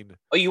 I mean.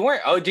 Oh, you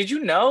weren't. Oh, did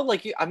you know?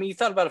 Like, you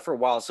thought about it for a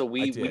while. So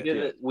we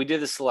did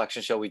the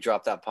selection show. We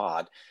dropped that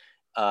pod.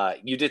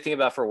 You did think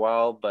about it for a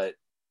while,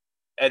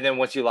 and then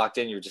once you locked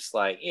in, you're just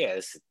like, yeah,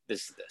 this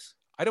is this.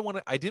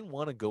 I didn't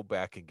want to go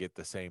back and get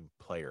the same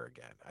player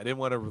again. I didn't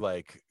want to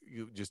like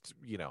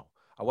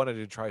I wanted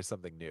to try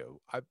something new.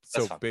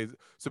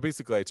 So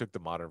basically I took the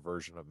modern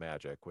version of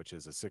Magic, which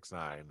is a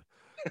 6'9",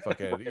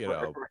 fucking,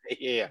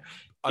 yeah.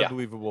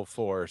 unbelievable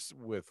force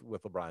with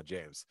LeBron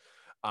James.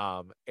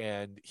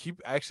 And he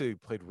actually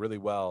played really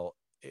well,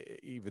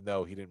 even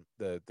though he didn't,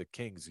 the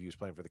Kings, he was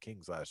playing for the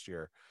Kings last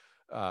year,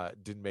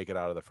 didn't make it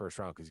out of the first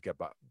round because he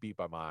got beat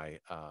by my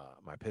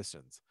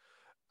Pistons.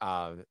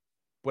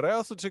 But I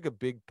also took a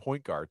big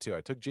point guard too.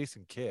 I took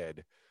Jason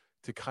Kidd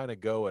to kind of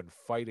go and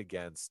fight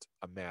against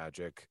a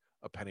Magic,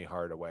 a Penny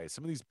Hardaway,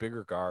 some of these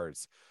bigger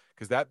guards,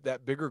 because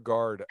that bigger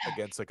guard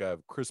against like a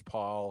Chris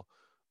Paul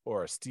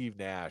or a Steve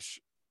Nash,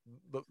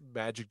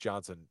 Magic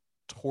Johnson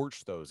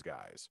torched those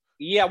guys.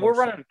 Yeah, we're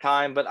running out of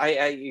time, but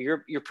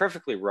you're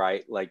perfectly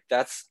right. Like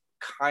that's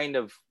kind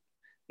of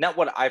not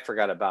what I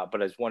forgot about, but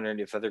I was wondering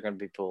if other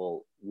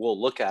people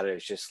will look at it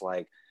as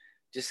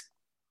just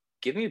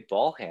give me a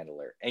ball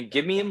handler and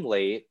give me him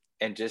late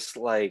and just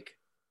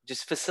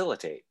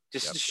facilitate,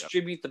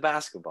 distribute the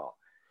basketball.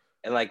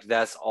 And like,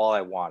 that's all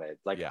I wanted.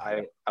 Like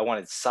I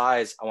wanted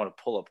size. I want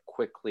to pull up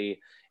quickly.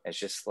 And it's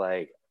just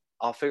like,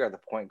 I'll figure out the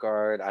point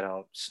guard. I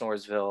don't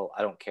Snoresville.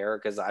 I don't care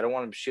because I don't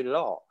want him to shoot at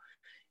all.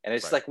 And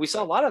it's like, we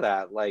saw a lot of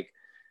that. Like,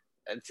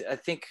 I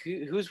think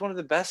who's one of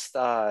the best,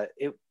 I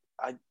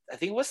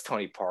think it was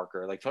Tony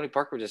Parker. Like Tony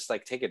Parker would just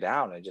like take it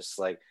down and just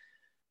like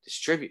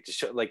distribute,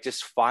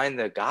 just find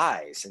the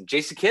guys. And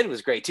Jason Kidd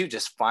was great too.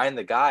 Just find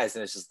the guys.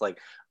 And it's just like,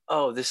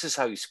 oh, this is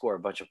how you score a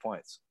bunch of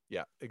points.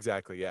 Yeah,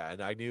 exactly. Yeah.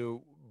 And I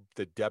knew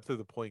the depth of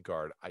the point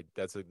guard.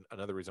 That's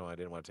another reason why I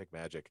didn't want to take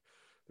Magic.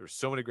 There's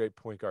so many great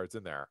point guards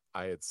in there.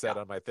 I had said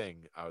on my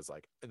thing, I was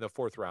like, in the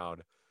fourth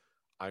round,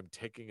 I'm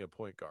taking a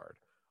point guard.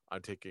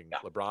 I'm taking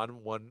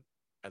LeBron one,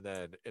 and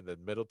then in the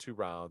middle two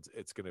rounds,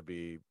 it's going to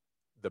be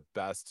the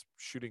best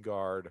shooting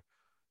guard,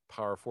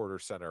 power forward or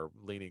center,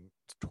 leaning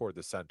toward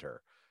the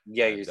center.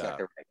 Yeah, you're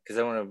exactly right. Because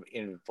I want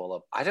to pull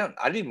up. I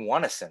didn't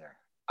want a center.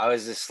 I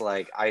was just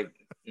like, I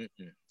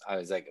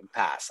was like,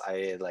 pass.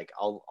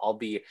 I'll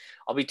be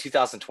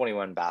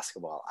 2021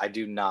 basketball. I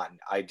do not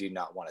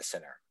want a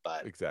center.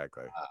 But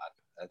exactly.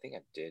 I think I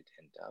did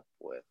end up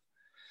with.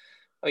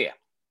 Oh yeah.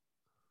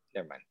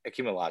 Never mind.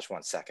 Akeem Olajuwon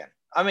 1 second.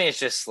 I mean, it's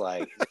just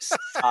like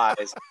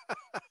size.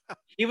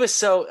 He was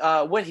so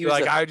he was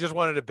like, I just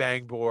wanted to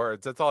bang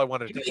boards. That's all I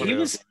wanted to do.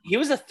 He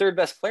was the third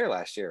best player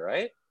last year,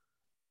 right?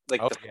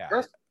 Like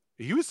first.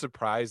 He was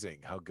surprising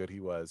how good he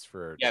was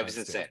for. Yeah, it was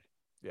insane.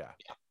 Yeah.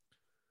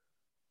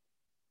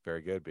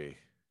 Very good, B.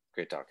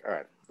 Great talk. All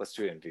right, let's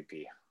do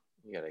MVP.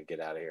 You gotta get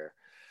out of here.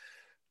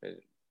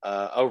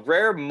 A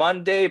rare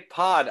Monday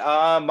pod.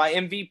 My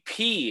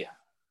MVP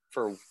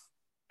for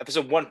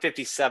episode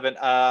 157.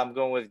 I'm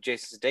going with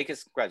Jason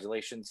Sudeikis.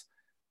 Congratulations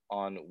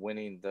on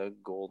winning the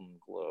Golden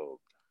Globe.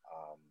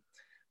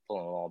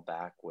 Pulling it all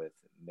back with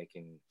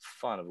making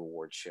fun of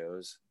award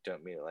shows.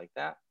 Don't mean it like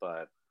that,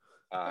 but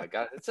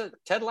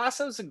Ted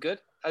Lasso's a good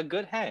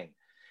hang.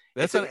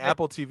 That's on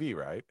Apple TV,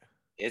 right?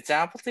 It's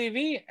Apple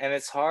TV, and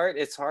it's hard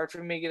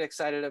for me to get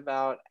excited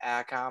about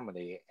a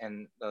comedy,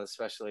 and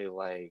especially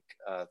like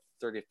a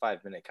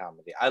 35-minute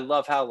comedy. I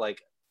love how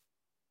like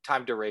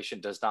time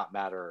duration does not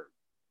matter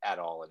at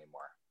all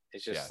anymore.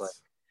 It's just like,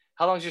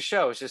 how long is your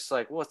show? It's just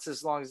like, well, it's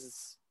as long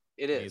as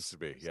it is. It needs to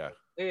be, yeah.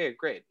 Yeah,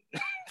 great.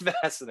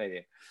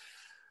 Fascinating.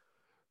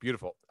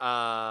 Beautiful.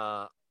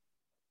 I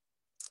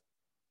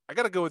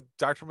got to go with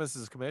Dr.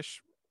 Mrs. Kamish.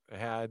 I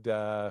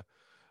had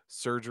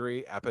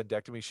surgery,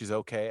 appendectomy. She's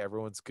okay.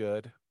 Everyone's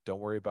good. Don't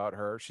worry about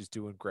her. She's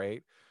doing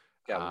great.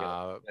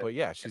 But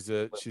yeah, she's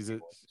a.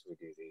 We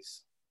do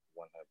these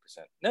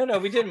 100%. No,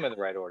 we did them in the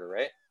right order,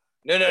 right?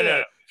 No.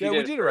 Yeah,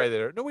 we did it right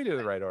there. No, we did it in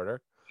the right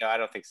order. No, I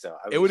don't think so.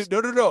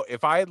 No.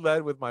 If I had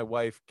led with my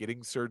wife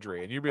getting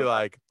surgery, and you'd be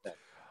like,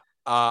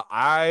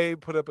 I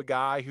put up a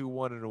guy who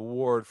won an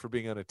award for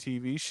being on a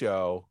TV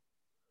show.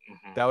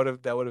 Mm-hmm.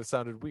 That would have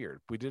sounded weird.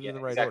 We did it in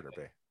the right order,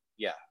 babe.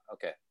 Yeah.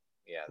 Okay.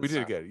 Yeah. We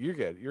did good. You're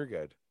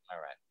good. All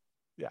right.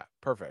 Yeah.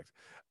 Perfect.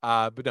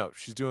 But no,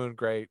 she's doing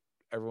great.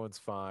 Everyone's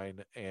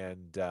fine.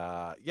 And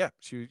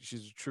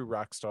she's a true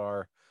rock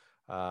star.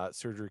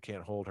 Surgery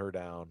can't hold her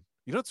down.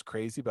 You know what's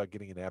crazy about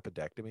getting an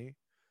appendectomy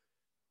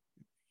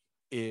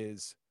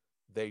is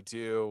they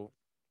do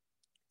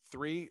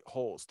 3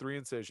 holes, 3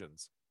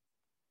 incisions,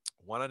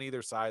 one on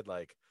either side,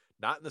 like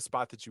not in the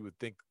spot that you would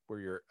think where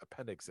your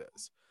appendix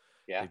is.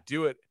 Yeah. They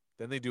do it.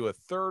 Then they do a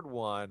third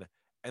one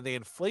and they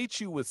inflate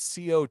you with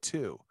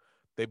CO2.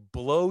 They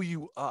blow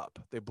you up.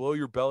 They blow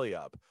your belly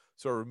up.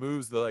 So it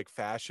removes the like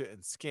fascia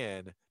and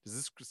skin. Does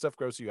this stuff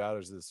gross you out? Or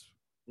is this?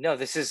 No,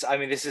 this is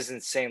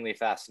insanely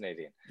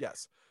fascinating.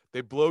 Yes.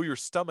 They blow your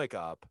stomach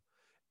up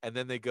and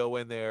then they go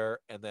in there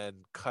and then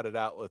cut it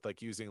out with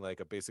like using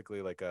like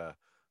basically like a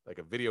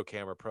video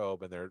camera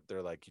probe, and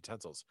they're like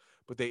utensils,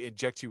 but they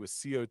inject you with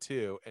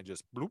CO2 and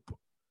just bloop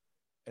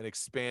and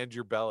expand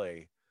your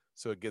belly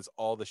so it gets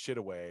all the shit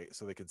away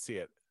so they can see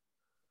it.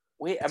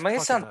 Wait, am I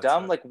gonna sound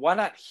dumb? Like, why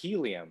not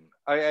helium?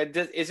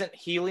 Isn't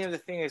helium the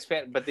thing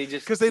expand? But they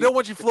just because they don't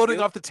want you floating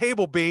off the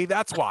table, B.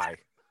 That's why.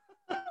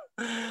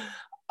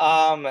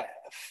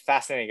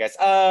 Fascinating, guys.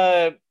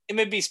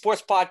 MLB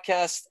Sports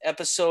Podcast,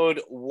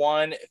 episode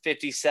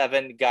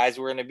 157. Guys,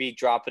 we're going to be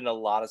dropping a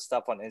lot of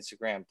stuff on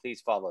Instagram.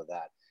 Please follow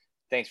that.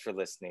 Thanks for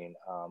listening.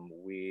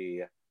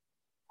 We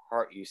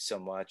heart you so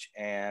much,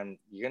 and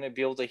you're going to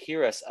be able to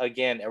hear us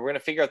again. And we're going to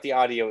figure out the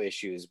audio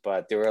issues,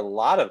 but there were a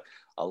lot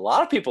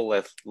of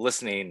people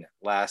listening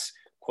last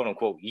quote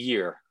unquote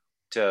year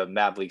to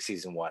Mad League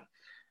season 1,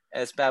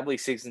 and it's Mad League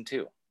season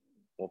 2.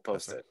 We'll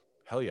post it.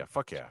 Hell yeah,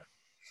 fuck yeah.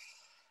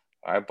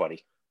 All right,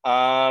 buddy.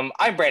 I'm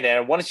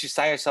Brandon. Why don't you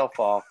sign yourself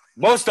off?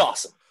 Most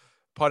awesome.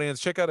 Audience,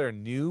 check out our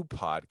new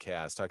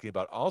podcast talking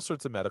about all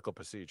sorts of medical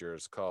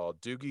procedures called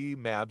Doogie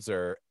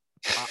Mabzer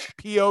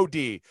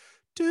POD.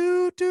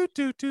 Do do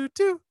do do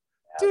do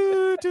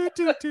do do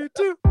do do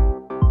do.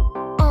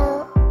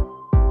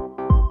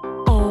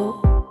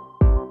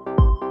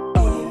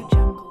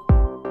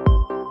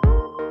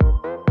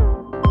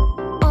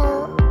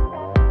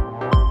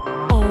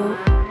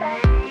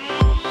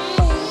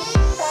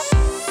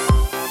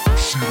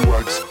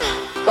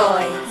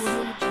 Boys,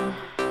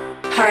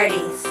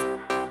 parties,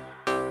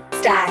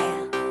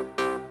 style,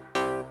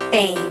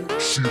 fame,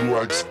 She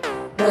likes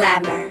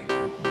glamour,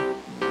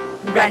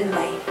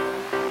 runway,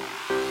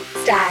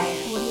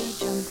 style,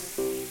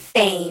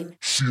 fame.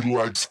 She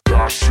likes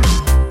fashion.